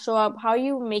to not show up? How are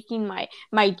you making my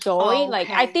joy? oh, Like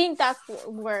I okay. think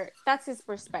that's his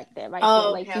perspective. I feel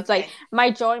Oh, like okay, he's like okay.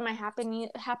 my joy, my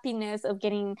happiness of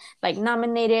getting like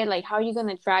nominated. Like how are you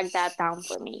gonna drag that down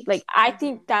for me? Like I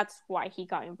think that's why he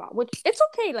got involved. Which it's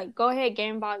okay. Like go ahead, get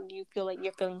involved. You feel like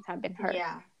your feelings have been hurt.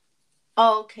 Yeah.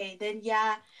 Oh, okay, then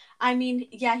yeah. I mean,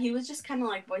 yeah, he was just kind of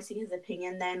like voicing his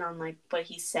opinion then on like what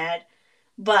he said.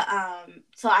 But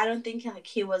so I don't think like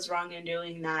he was wrong in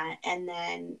doing that. And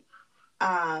then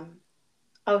um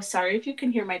oh, sorry if you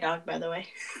can hear my dog, by the way.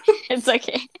 It's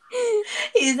okay.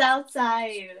 He's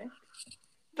outside,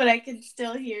 but I can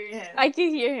still hear him. I can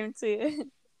hear him too.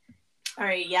 All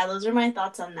right, yeah, those are my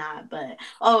thoughts on that. But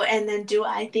oh, and then do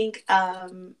I think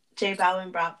J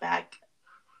Balvin brought back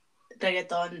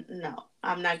reggaeton? No,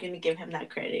 I'm not gonna give him that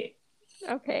credit.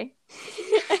 Okay.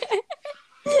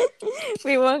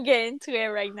 We won't get into it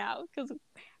right now because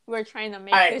we're trying to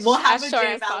make this We'll have as a short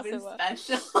J as Balvin possible.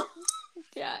 special.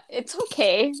 Yeah, it's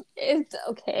okay. It's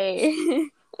okay.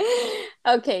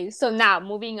 Okay, so now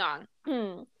moving on.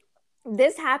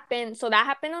 This happened. So that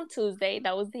happened on Tuesday.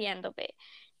 That was the end of it.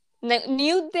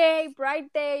 New day,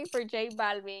 bright day for J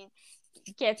Balvin.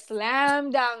 Gets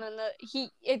slammed down on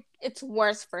it's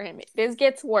worse for him. This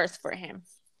gets worse for him.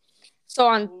 So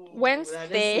on That doesn't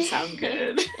Wednesday, sound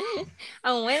good.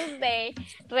 on Wednesday,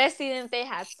 Residente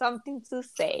had something to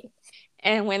say.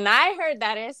 And when I heard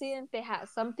that Residente had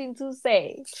something to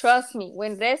say, trust me,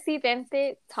 when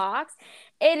Residente talks,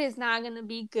 it is not going to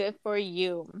be good for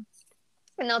you.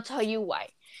 And I'll tell you why.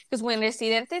 Because when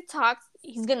Residente talks,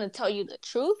 he's going to tell you the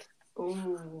truth.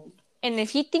 Ooh. And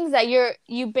if he thinks that your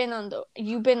attitude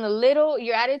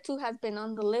has been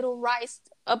on the little rise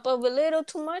up of a little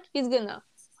too much, he's gonna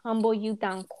humble you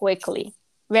down quickly,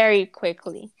 very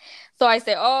quickly. So I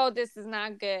say, oh, this is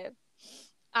not good.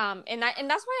 And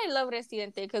that's why I love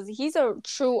Residente, because he's a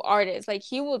true artist. Like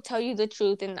he will tell you the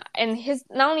truth, and his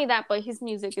not only that, but his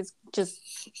music is just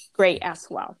great as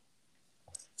well.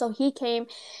 So he came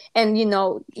and,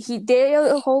 he did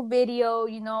a whole video,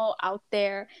 out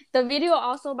there. The video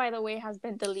also, by the way, has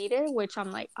been deleted, which I'm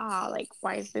like, like,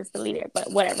 why is this deleted?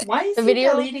 But whatever. Why is The he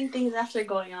video, deleting things after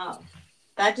going off?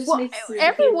 That just well, makes him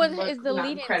everyone is look not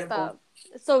deleting credible. stuff.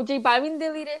 So J Balvin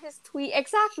deleted his tweet.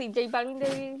 Exactly. J Balvin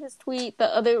deleted his tweet. The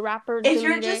other rappers If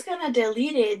deleted you're just gonna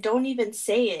delete it, don't even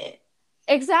say it.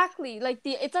 Exactly. Like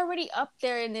it's already up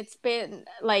there and it's been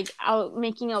like out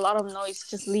making a lot of noise.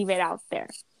 Just leave it out there.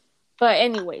 But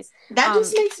anyways, that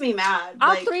just makes me mad. All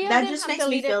like three of that them just have makes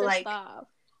me deleted feel their like stuff.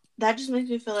 that just makes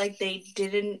me feel like they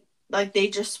didn't like they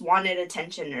just wanted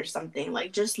attention or something.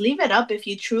 Like just leave it up if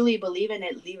you truly believe in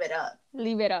it. Leave it up.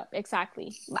 Leave it up.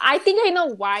 Exactly. I think I know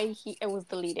why it was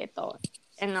deleted though,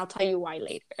 and I'll tell you why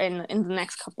later in the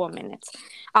next couple of minutes.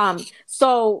 Like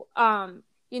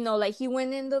he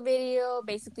went in the video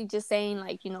basically just saying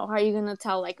like, how are you gonna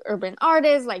tell like urban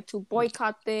artists like to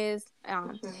boycott this?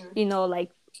 And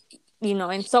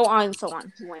so on and so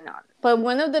on. He went on. But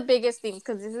one of the biggest things,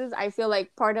 because this is, I feel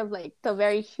like, part of like the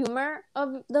very humor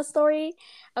of the story,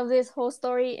 of this whole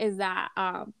story, is that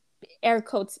air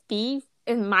quotes beef.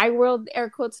 In my world,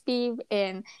 air quotes beef.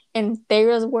 In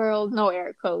Thera's world, no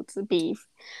air quotes beef.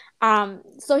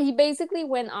 So he basically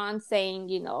went on saying,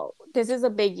 this is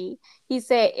a biggie. He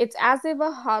said it's as if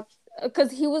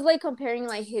because he was like comparing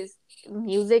like his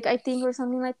music, I think, or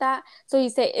something like that. So he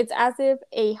said it's as if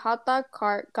a hot dog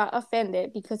cart got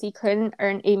offended because he couldn't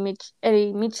earn a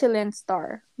Michelin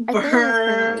star. I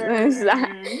think it was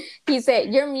that. He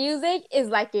said your music is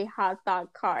like a hot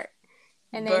dog cart.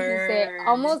 And then he said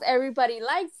almost everybody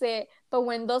likes it, but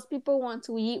when those people want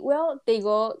to eat well, they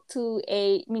go to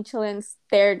a Michelin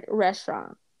starred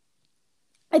restaurant.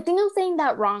 I think I'm saying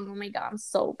that wrong. Oh my god, I'm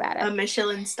so bad at a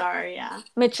Michelin star, yeah.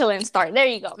 Michelin star. There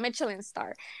you go, Michelin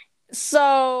star.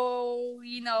 So,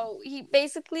 he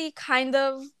basically kind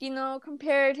of,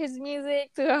 compared his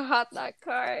music to a hot dog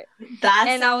cart.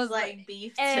 That sounds like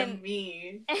beef to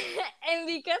me. And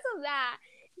because of that,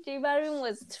 J Balvin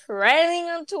was trending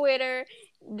on Twitter.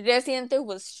 Residente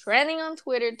was trending on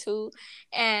Twitter too.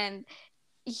 And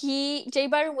J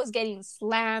Balvin was getting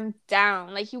slammed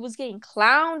down. Like he was getting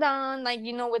clowned on, like,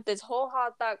 with this whole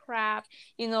hot dog crap.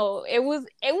 It was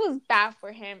bad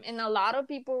for him. And a lot of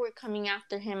people were coming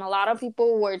after him. A lot of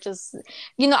people were just, I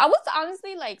was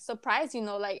honestly like surprised,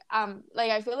 like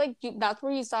I feel like that's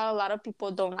where you saw a lot of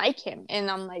people don't like him. And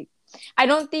I'm like, I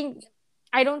don't think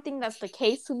I don't think that's the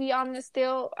case, to be honest,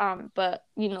 still. But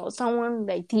someone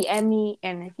like DM me,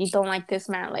 and if you don't like this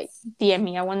man, like DM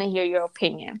me. I want to hear your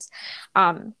opinions.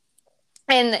 And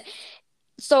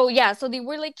so yeah, so they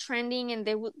were like trending, and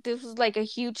this was like a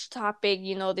huge topic.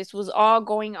 This was all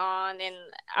going on, and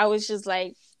I was just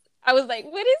like, what is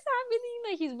happening?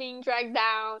 Like, he's being dragged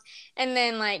down. And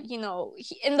then, like,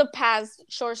 in the past,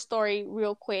 short story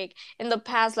real quick, in the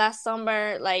past last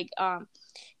summer, like,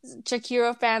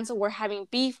 Shakira fans were having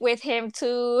beef with him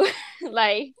too.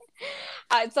 Like,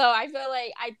 so I feel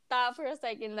like I thought for a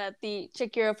second that the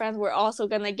Shakira fans were also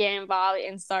gonna get involved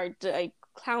and start like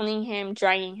clowning him,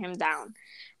 dragging him down.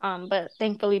 But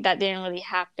thankfully that didn't really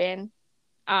happen.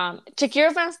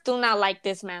 Shakira fans do not like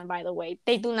this man, by the way.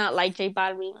 They do not like J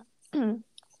Balvin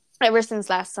ever since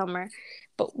last summer.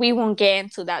 But we won't get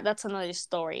into that. That's another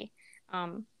story.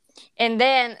 Um, and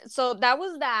then so that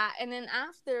was that. And then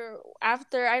after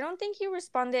I don't think he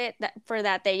responded for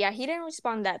that day. Yeah, he didn't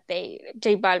respond that day,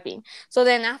 J Balvin. So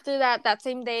then after that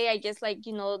same day, I guess, like,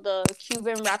 the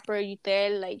Cuban rapper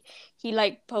Utel, like, he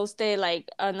like posted like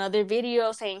another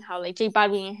video saying how like J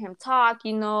Balvin and him talk,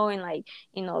 and like,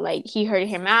 like he heard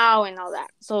him out and all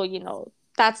that. So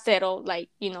that's settled, like,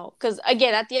 because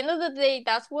again, at the end of the day,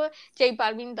 that's what J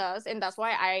Balvin does, and that's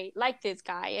why I like this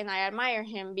guy and I admire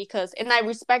him, and I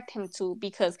respect him too,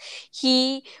 because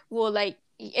he will, like,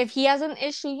 if he has an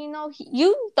issue,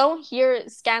 you don't hear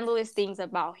scandalous things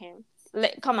about him.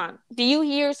 Like, come on, do you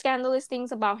hear scandalous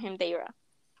things about him, Deira?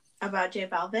 About J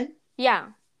Balvin? Yeah.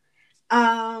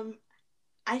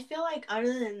 I feel like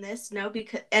other than this, no,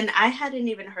 because, and I hadn't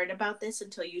even heard about this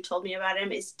until you told me about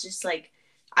him. It's just like,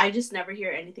 I just never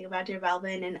hear anything about J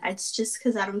Balvin, and it's just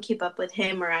because I don't keep up with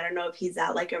him, or I don't know if he's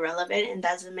that like irrelevant and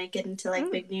doesn't make it into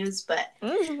like big news. But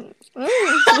no, he's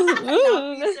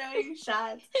throwing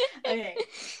shots. Okay,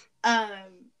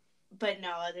 but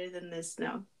no, other than this,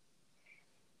 no.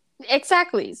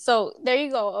 Exactly. So there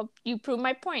you go. You proved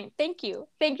my point. Thank you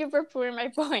for proving my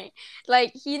point.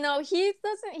 Like, he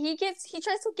doesn't, he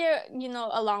tries to get,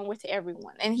 along with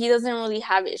everyone, and he doesn't really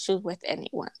have issues with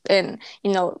anyone. And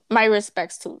my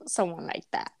respects to someone like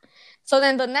that. So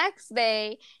then the next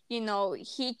day, J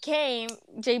Balvin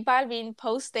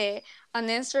posted an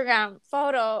Instagram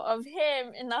photo of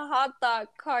him in a hot dog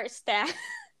cart stand.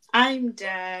 I'm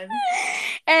dead.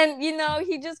 And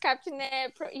he just captioned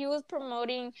it. He was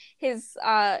promoting his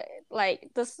like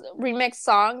this remix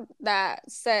song that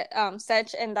Sech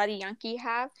and Daddy Yankee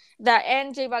have, that,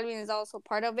 and J Balvin is also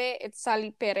part of it. It's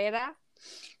Sally Pereira.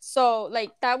 So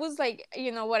like that was like,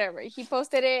 whatever, he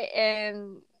posted it,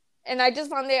 and I just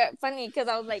found it funny, because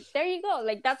I was like, there you go,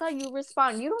 like, that's how you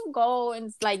respond. You don't go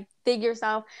and like dig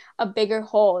yourself a bigger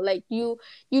hole. Like, you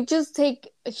just take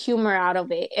humor out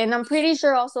of it. And I'm pretty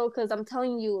sure also, because I'm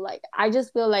telling you, like, I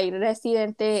just feel like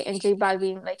Residente and J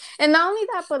Balvin, like, and not only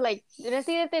that, but like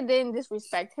Residente didn't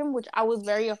disrespect him, which I was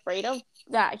very afraid of,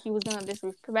 that he was gonna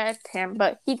disrespect him,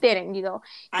 but he didn't. He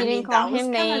didn't call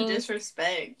him names. That was kind of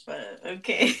disrespect, but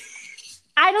okay.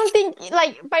 I don't think,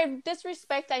 like, by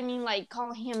disrespect, I mean, like,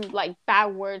 calling him, like, bad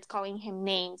words, calling him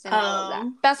names and all of that.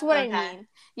 That's what I mean.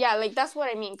 Yeah, like, that's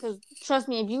what I mean. Because, trust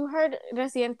me, if you heard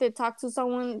Residente talk to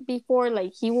someone before,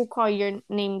 like, he will call your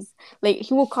names, like,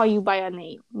 he will call you by a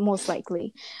name, most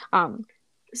likely.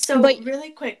 So,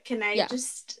 really quick, can I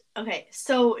just... Okay,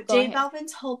 so J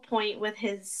Balvin's whole point with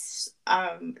his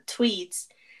tweets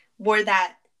were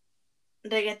that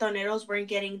reggaetoneros weren't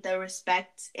getting the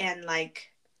respect and, like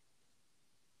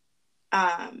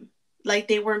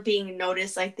they weren't being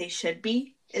noticed like they should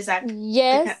be. Is that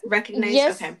recognized?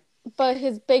 Yes, okay. But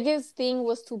his biggest thing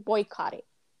was to boycott it.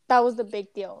 That was the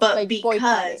big deal. But like,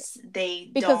 because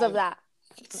they don't of that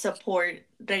support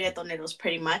reggaetoneros,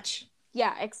 pretty much.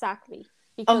 Yeah, exactly.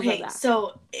 Okay,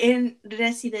 so in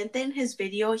Residente, in his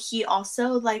video, he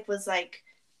also like was like,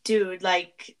 dude,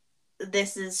 like,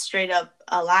 this is straight up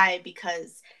a lie,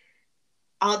 because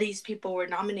all these people were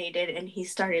nominated, and he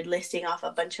started listing off a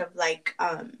bunch of like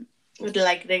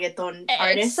reggaeton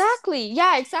artists. Exactly.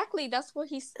 Yeah, exactly. That's what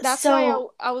he's. That's why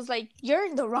I was like, you're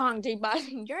in the wrong, J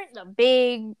Balvin. You're in the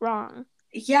big wrong.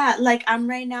 Yeah, like I'm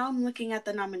looking at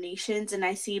the nominations, and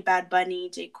I see Bad Bunny,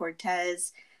 Jay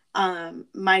Cortez,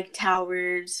 Mike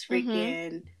Towers,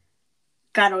 freaking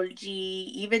Karol G,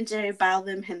 even J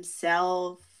Balvin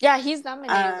himself. Yeah, he's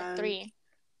nominated with 3.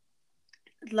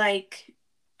 Like,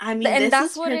 I mean, and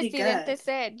that's what Residente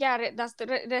said. Yeah, that's the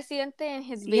Residente in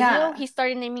his video. Yeah. He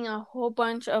started naming a whole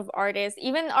bunch of artists,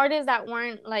 even artists that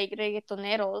weren't like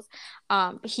reggaetoneros.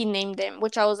 He named them,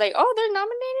 which I was like, oh, they're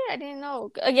nominated? I didn't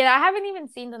know. Again, I haven't even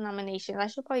seen the nominations. I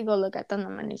should probably go look at the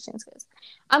nominations, because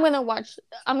I'm gonna watch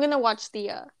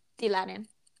the Latin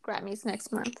Grammys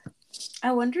next month.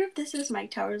 I wonder if this is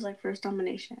Mike Towers' like first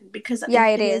nomination, because Yeah,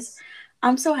 if it it is, is.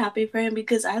 I'm so happy for him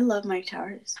because I love Mike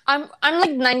Towers. I'm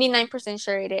like 99%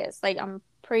 sure it is. Like I'm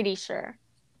pretty sure.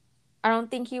 I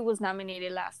don't think he was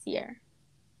nominated last year.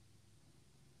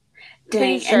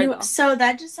 Pretty Dang. sure Anyway, though. so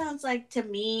that just sounds like to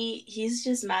me he's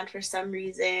just mad for some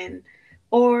reason,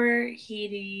 or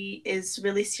he is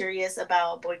really serious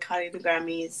about boycotting the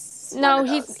Grammys. One No, of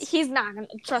he's those. he's not gonna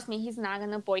trust me. He's not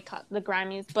gonna boycott the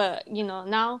Grammys, but you know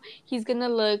now he's gonna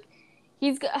look.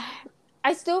 He's.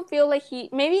 I still feel like he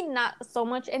maybe not so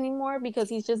much anymore because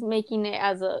he's just making it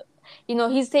as a,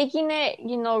 he's taking it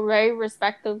very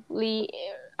respectively,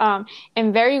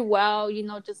 and very well.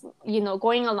 Just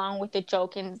going along with the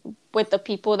joke and with the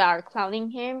people that are clowning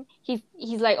him. He's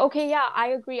like, okay, yeah, I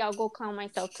agree. I'll go clown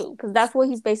myself too because that's what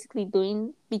he's basically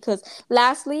doing. Because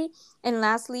lastly,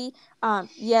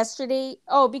 yesterday,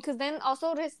 because then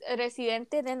also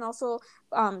Residente then also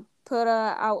put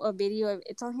out a video.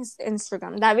 It's on his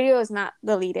Instagram. That video is not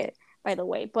deleted, by the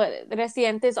way, but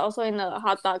Residente is also in a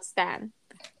hot dog stand,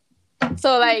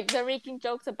 so like they're making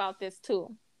jokes about this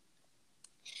too.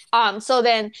 So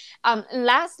then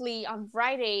lastly on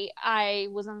Friday, I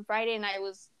was on Friday and I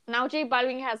was now J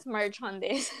Balvin has merch on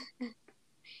this.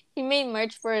 He made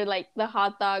merch for like the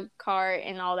hot dog cart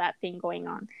and all that thing going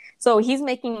on. So he's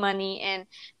making money, and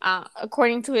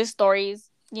according to his stories,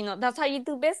 that's how you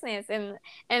do business. And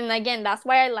again, that's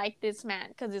why I like this man,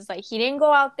 because it's like he didn't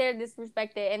go out there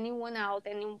disrespected anyone else,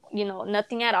 and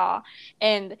nothing at all.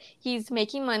 And he's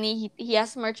making money. He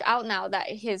has merch out now that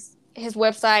his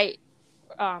website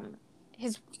um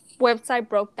his website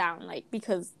broke down, like,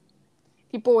 because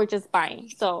people were just buying.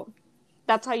 So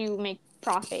that's how you make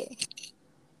profit.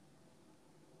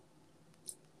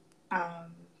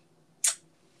 Um.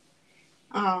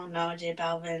 Oh no, J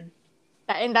Balvin.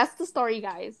 And that's the story,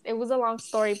 guys. It was a long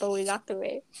story, but we got through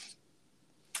it.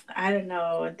 I don't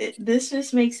know. This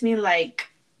just makes me like.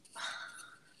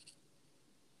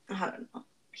 I don't know.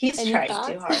 He's Any trying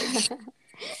too thoughts? hard.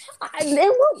 In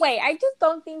what way? I just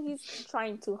don't think he's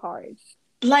trying too hard.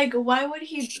 Like, why would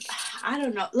he? I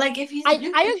don't know. Like, if I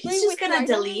if he's agree just with you. gonna I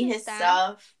don't delete his understand.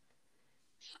 stuff,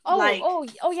 Oh, like, oh,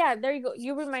 oh, yeah. There you go.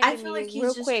 You I reminded feel me like he's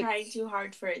real just quick. trying too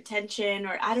hard for attention,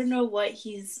 or I don't know what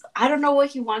he's. I don't know what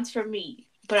he wants from me,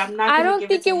 but I'm not I gonna don't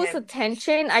give it think to it was him.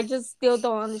 attention. I just still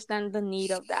don't understand the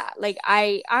need of that. Like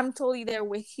I'm totally there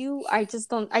with you. I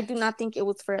do not think it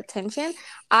was for attention.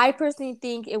 I personally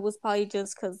think it was probably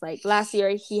just because like last year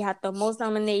he had the most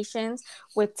nominations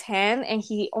with 10 and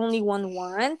he only won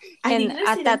one. I And think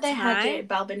at that Residente had J time,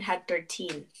 Balvin had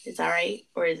 13. Is that right,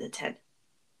 or is it 10?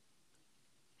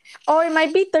 oh, it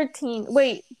might be 13.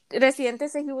 Wait, Residente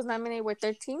said he was nominated with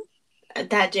 13?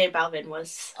 That J Balvin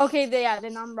was. Okay, yeah,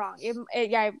 then I'm wrong.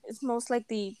 Yeah, it's most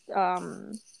likely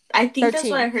I think that's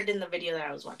what I 13. heard in the video that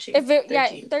I was watching. If it, yeah,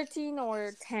 13. 13 or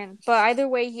 10, but either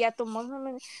way he had the most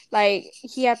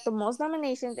he had the most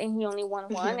nominations and he only won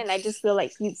one. Mm-hmm. And I just feel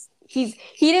like he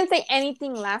didn't say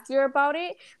anything last year about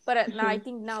it, but now I Mm-hmm.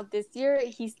 think now this year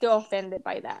he's still offended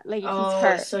by that, like he's Oh,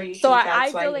 hurt. so you So think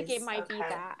I that's why feel like it he's might be okay?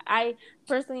 that. I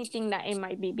personally think that it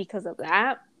might be because of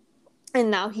that. And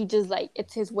now he just like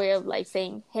it's his way of like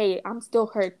saying, hey, I'm still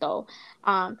hurt though.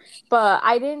 But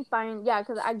I didn't find, yeah,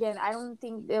 because again, I don't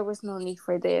think there was no need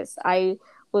for this.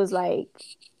 Was like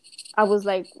I was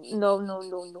like, no, no,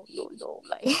 no, no, no, no.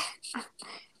 Like,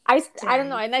 I don't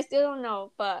know, Dang. and I still don't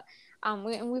know, but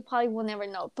we probably will never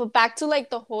know. But back to like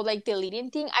the whole like deleting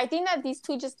thing, I think that these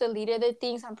two just deleted the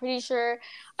things. I'm pretty sure,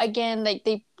 again, like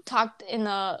they talked in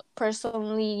a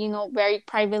personally, very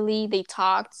privately. They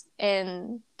talked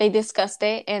and they discussed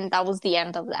it, and that was the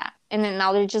end of that. And then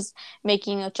now they're just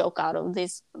making a joke out of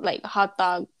this like hot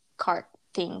dog cart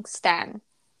thing stand,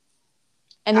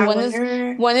 and I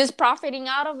wonder one is profiting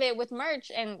out of it with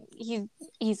merch, and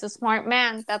he's a smart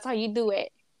man. That's how you do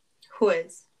it. who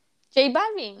is. J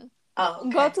Balvin, Oh,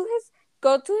 go okay. to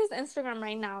his Instagram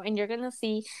right now, and you're gonna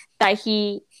see that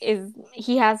he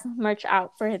has merch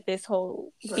out for this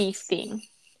whole beef Let's see. thing.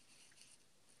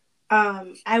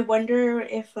 I wonder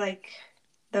if like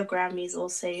the Grammys will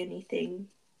say anything.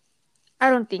 I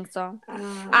don't think so.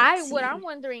 Let's What I'm see.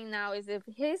 wondering now is if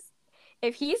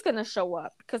he's gonna show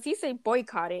up, because he said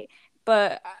boycott it,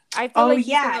 but I feel Oh like he's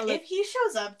yeah, gonna look. if he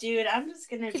shows up, dude, I'm just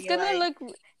gonna He's be gonna like,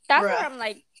 look. That's where bruh. I'm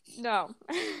like, no.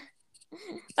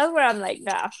 That's where I'm like,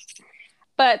 nah.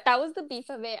 But that was the beef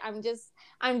of it. I'm just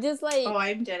like, Oh,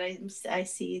 I'm dead. I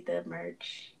see the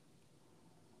merch.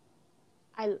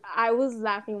 I was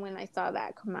laughing when I saw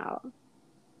that come out.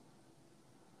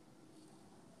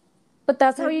 But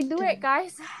that's how you Dun, do it, dun.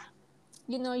 guys.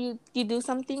 You do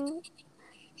something,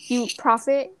 you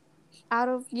profit, out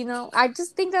of, I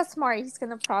just think that's smart.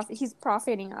 He's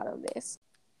profiting out of this.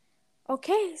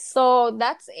 Okay, so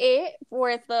that's it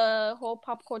for the whole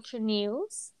pop culture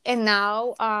news. And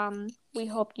now we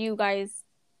hope you guys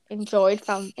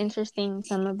found interesting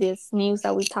some of this news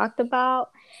that we talked about.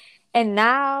 And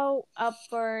now up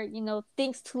for,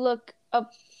 things to look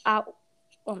up out.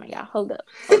 Oh my god, hold up.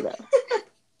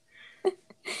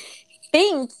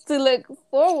 Things to look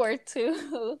forward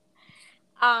to.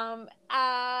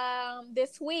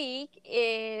 This week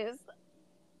is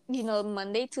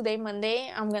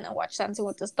Monday. I'm gonna watch Dancing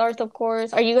with the Stars, of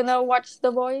course. Are you gonna watch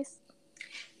The Boys?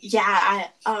 Yeah,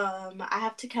 I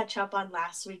have to catch up on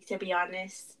last week, to be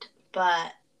honest.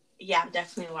 But yeah, I'm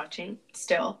definitely watching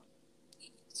still.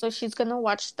 So she's gonna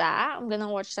watch that. I'm gonna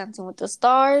watch Dancing with the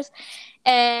Stars.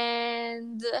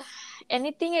 And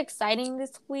anything exciting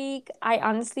this week? I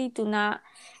honestly do not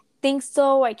think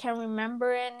so. I can't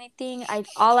remember anything.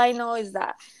 All I know is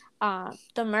that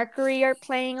the Mercury are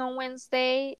playing on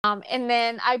Wednesday. And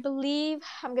then I believe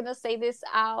I'm gonna say this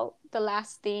out. The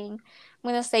last thing I'm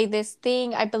gonna say this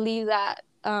thing. I believe that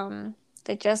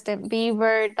the Justin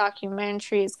Bieber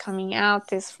documentary is coming out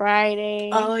this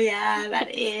Friday. Oh yeah,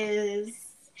 that is.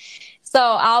 So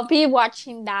I'll be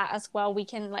watching that as well. We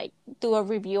can do a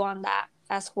review on that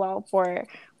as well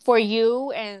for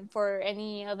you and for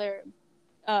any other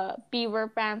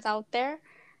Bieber fans out there.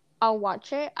 I'll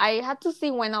watch it. I have to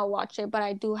see when I'll watch it, but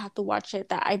I do have to watch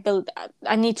it.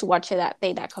 I need to watch it that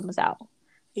day that comes out.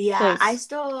 Yeah, I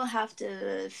still have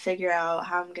to figure out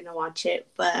how I'm gonna watch it,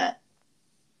 but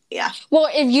yeah. Well,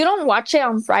 if you don't watch it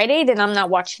on Friday, then I'm not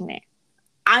watching it.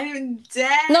 I'm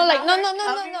dead. No. I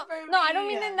don't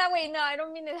mean it that way. No, I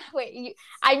don't mean it that way.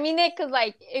 I mean it because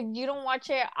if you don't watch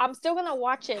it, I'm still gonna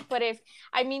watch it. But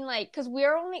because we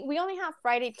only have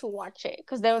Friday to watch it.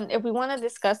 Because then if we want to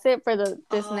discuss it for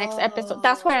this next episode,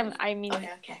 that's why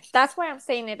Okay. That's why I'm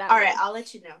saying it that way. All right, I'll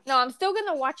let you know. No, I'm still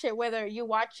gonna watch it whether you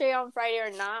watch it on Friday or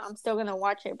not. I'm still gonna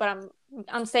watch it, but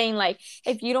I'm saying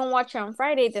if you don't watch it on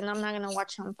Friday, then I'm not gonna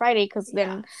watch it on Friday because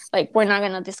then we're not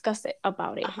gonna discuss it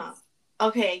about it.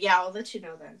 Okay, yeah, I'll let you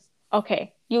know then.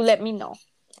 Okay, you let me know.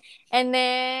 And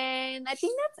then I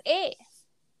think that's it.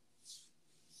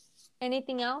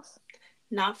 Anything else?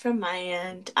 Not from my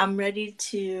end. I'm ready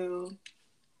to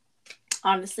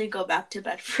honestly go back to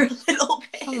bed for a little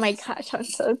bit. Oh my gosh, I'm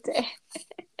so dead.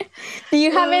 Do you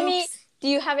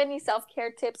have any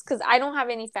self-care tips? Because I don't have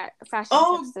any fashion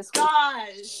tips this week. Oh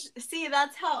gosh. See,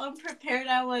 that's how unprepared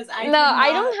I was. I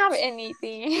don't have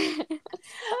anything.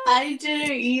 I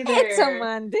didn't either. It's a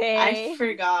Monday. I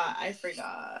forgot.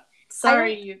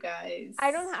 Sorry, you guys.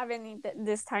 I don't have any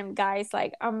this time, guys.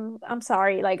 I'm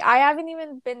sorry. I haven't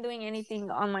even been doing anything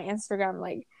on my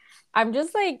Instagram. I'm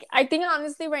just I think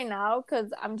honestly right now,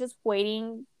 because I'm just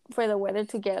waiting for the weather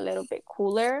to get a little bit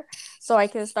cooler so I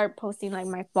can start posting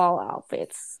my fall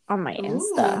outfits on my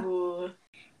Insta. Ooh.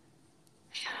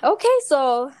 Okay,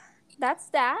 so that's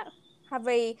that. Have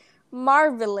a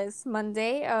marvelous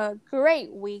Monday, a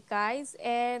great week, guys,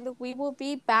 and we will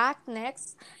be back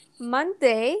next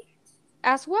Monday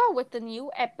as well with the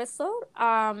new episode.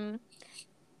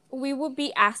 We will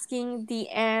be asking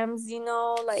DMs,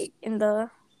 in the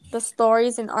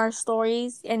stories, in our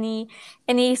stories, any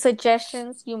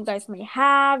suggestions you guys may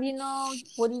have.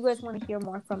 What do you guys want to hear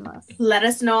more from us? Let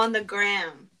us know on the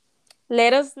gram.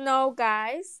 Let us know,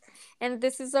 guys. And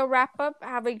this is a wrap up.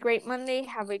 Have a great Monday.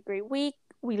 Have a great week.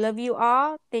 We love you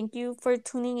all. Thank you for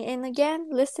tuning in again,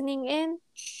 listening in.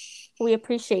 We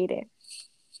appreciate it.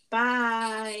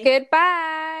 Bye.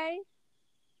 Goodbye.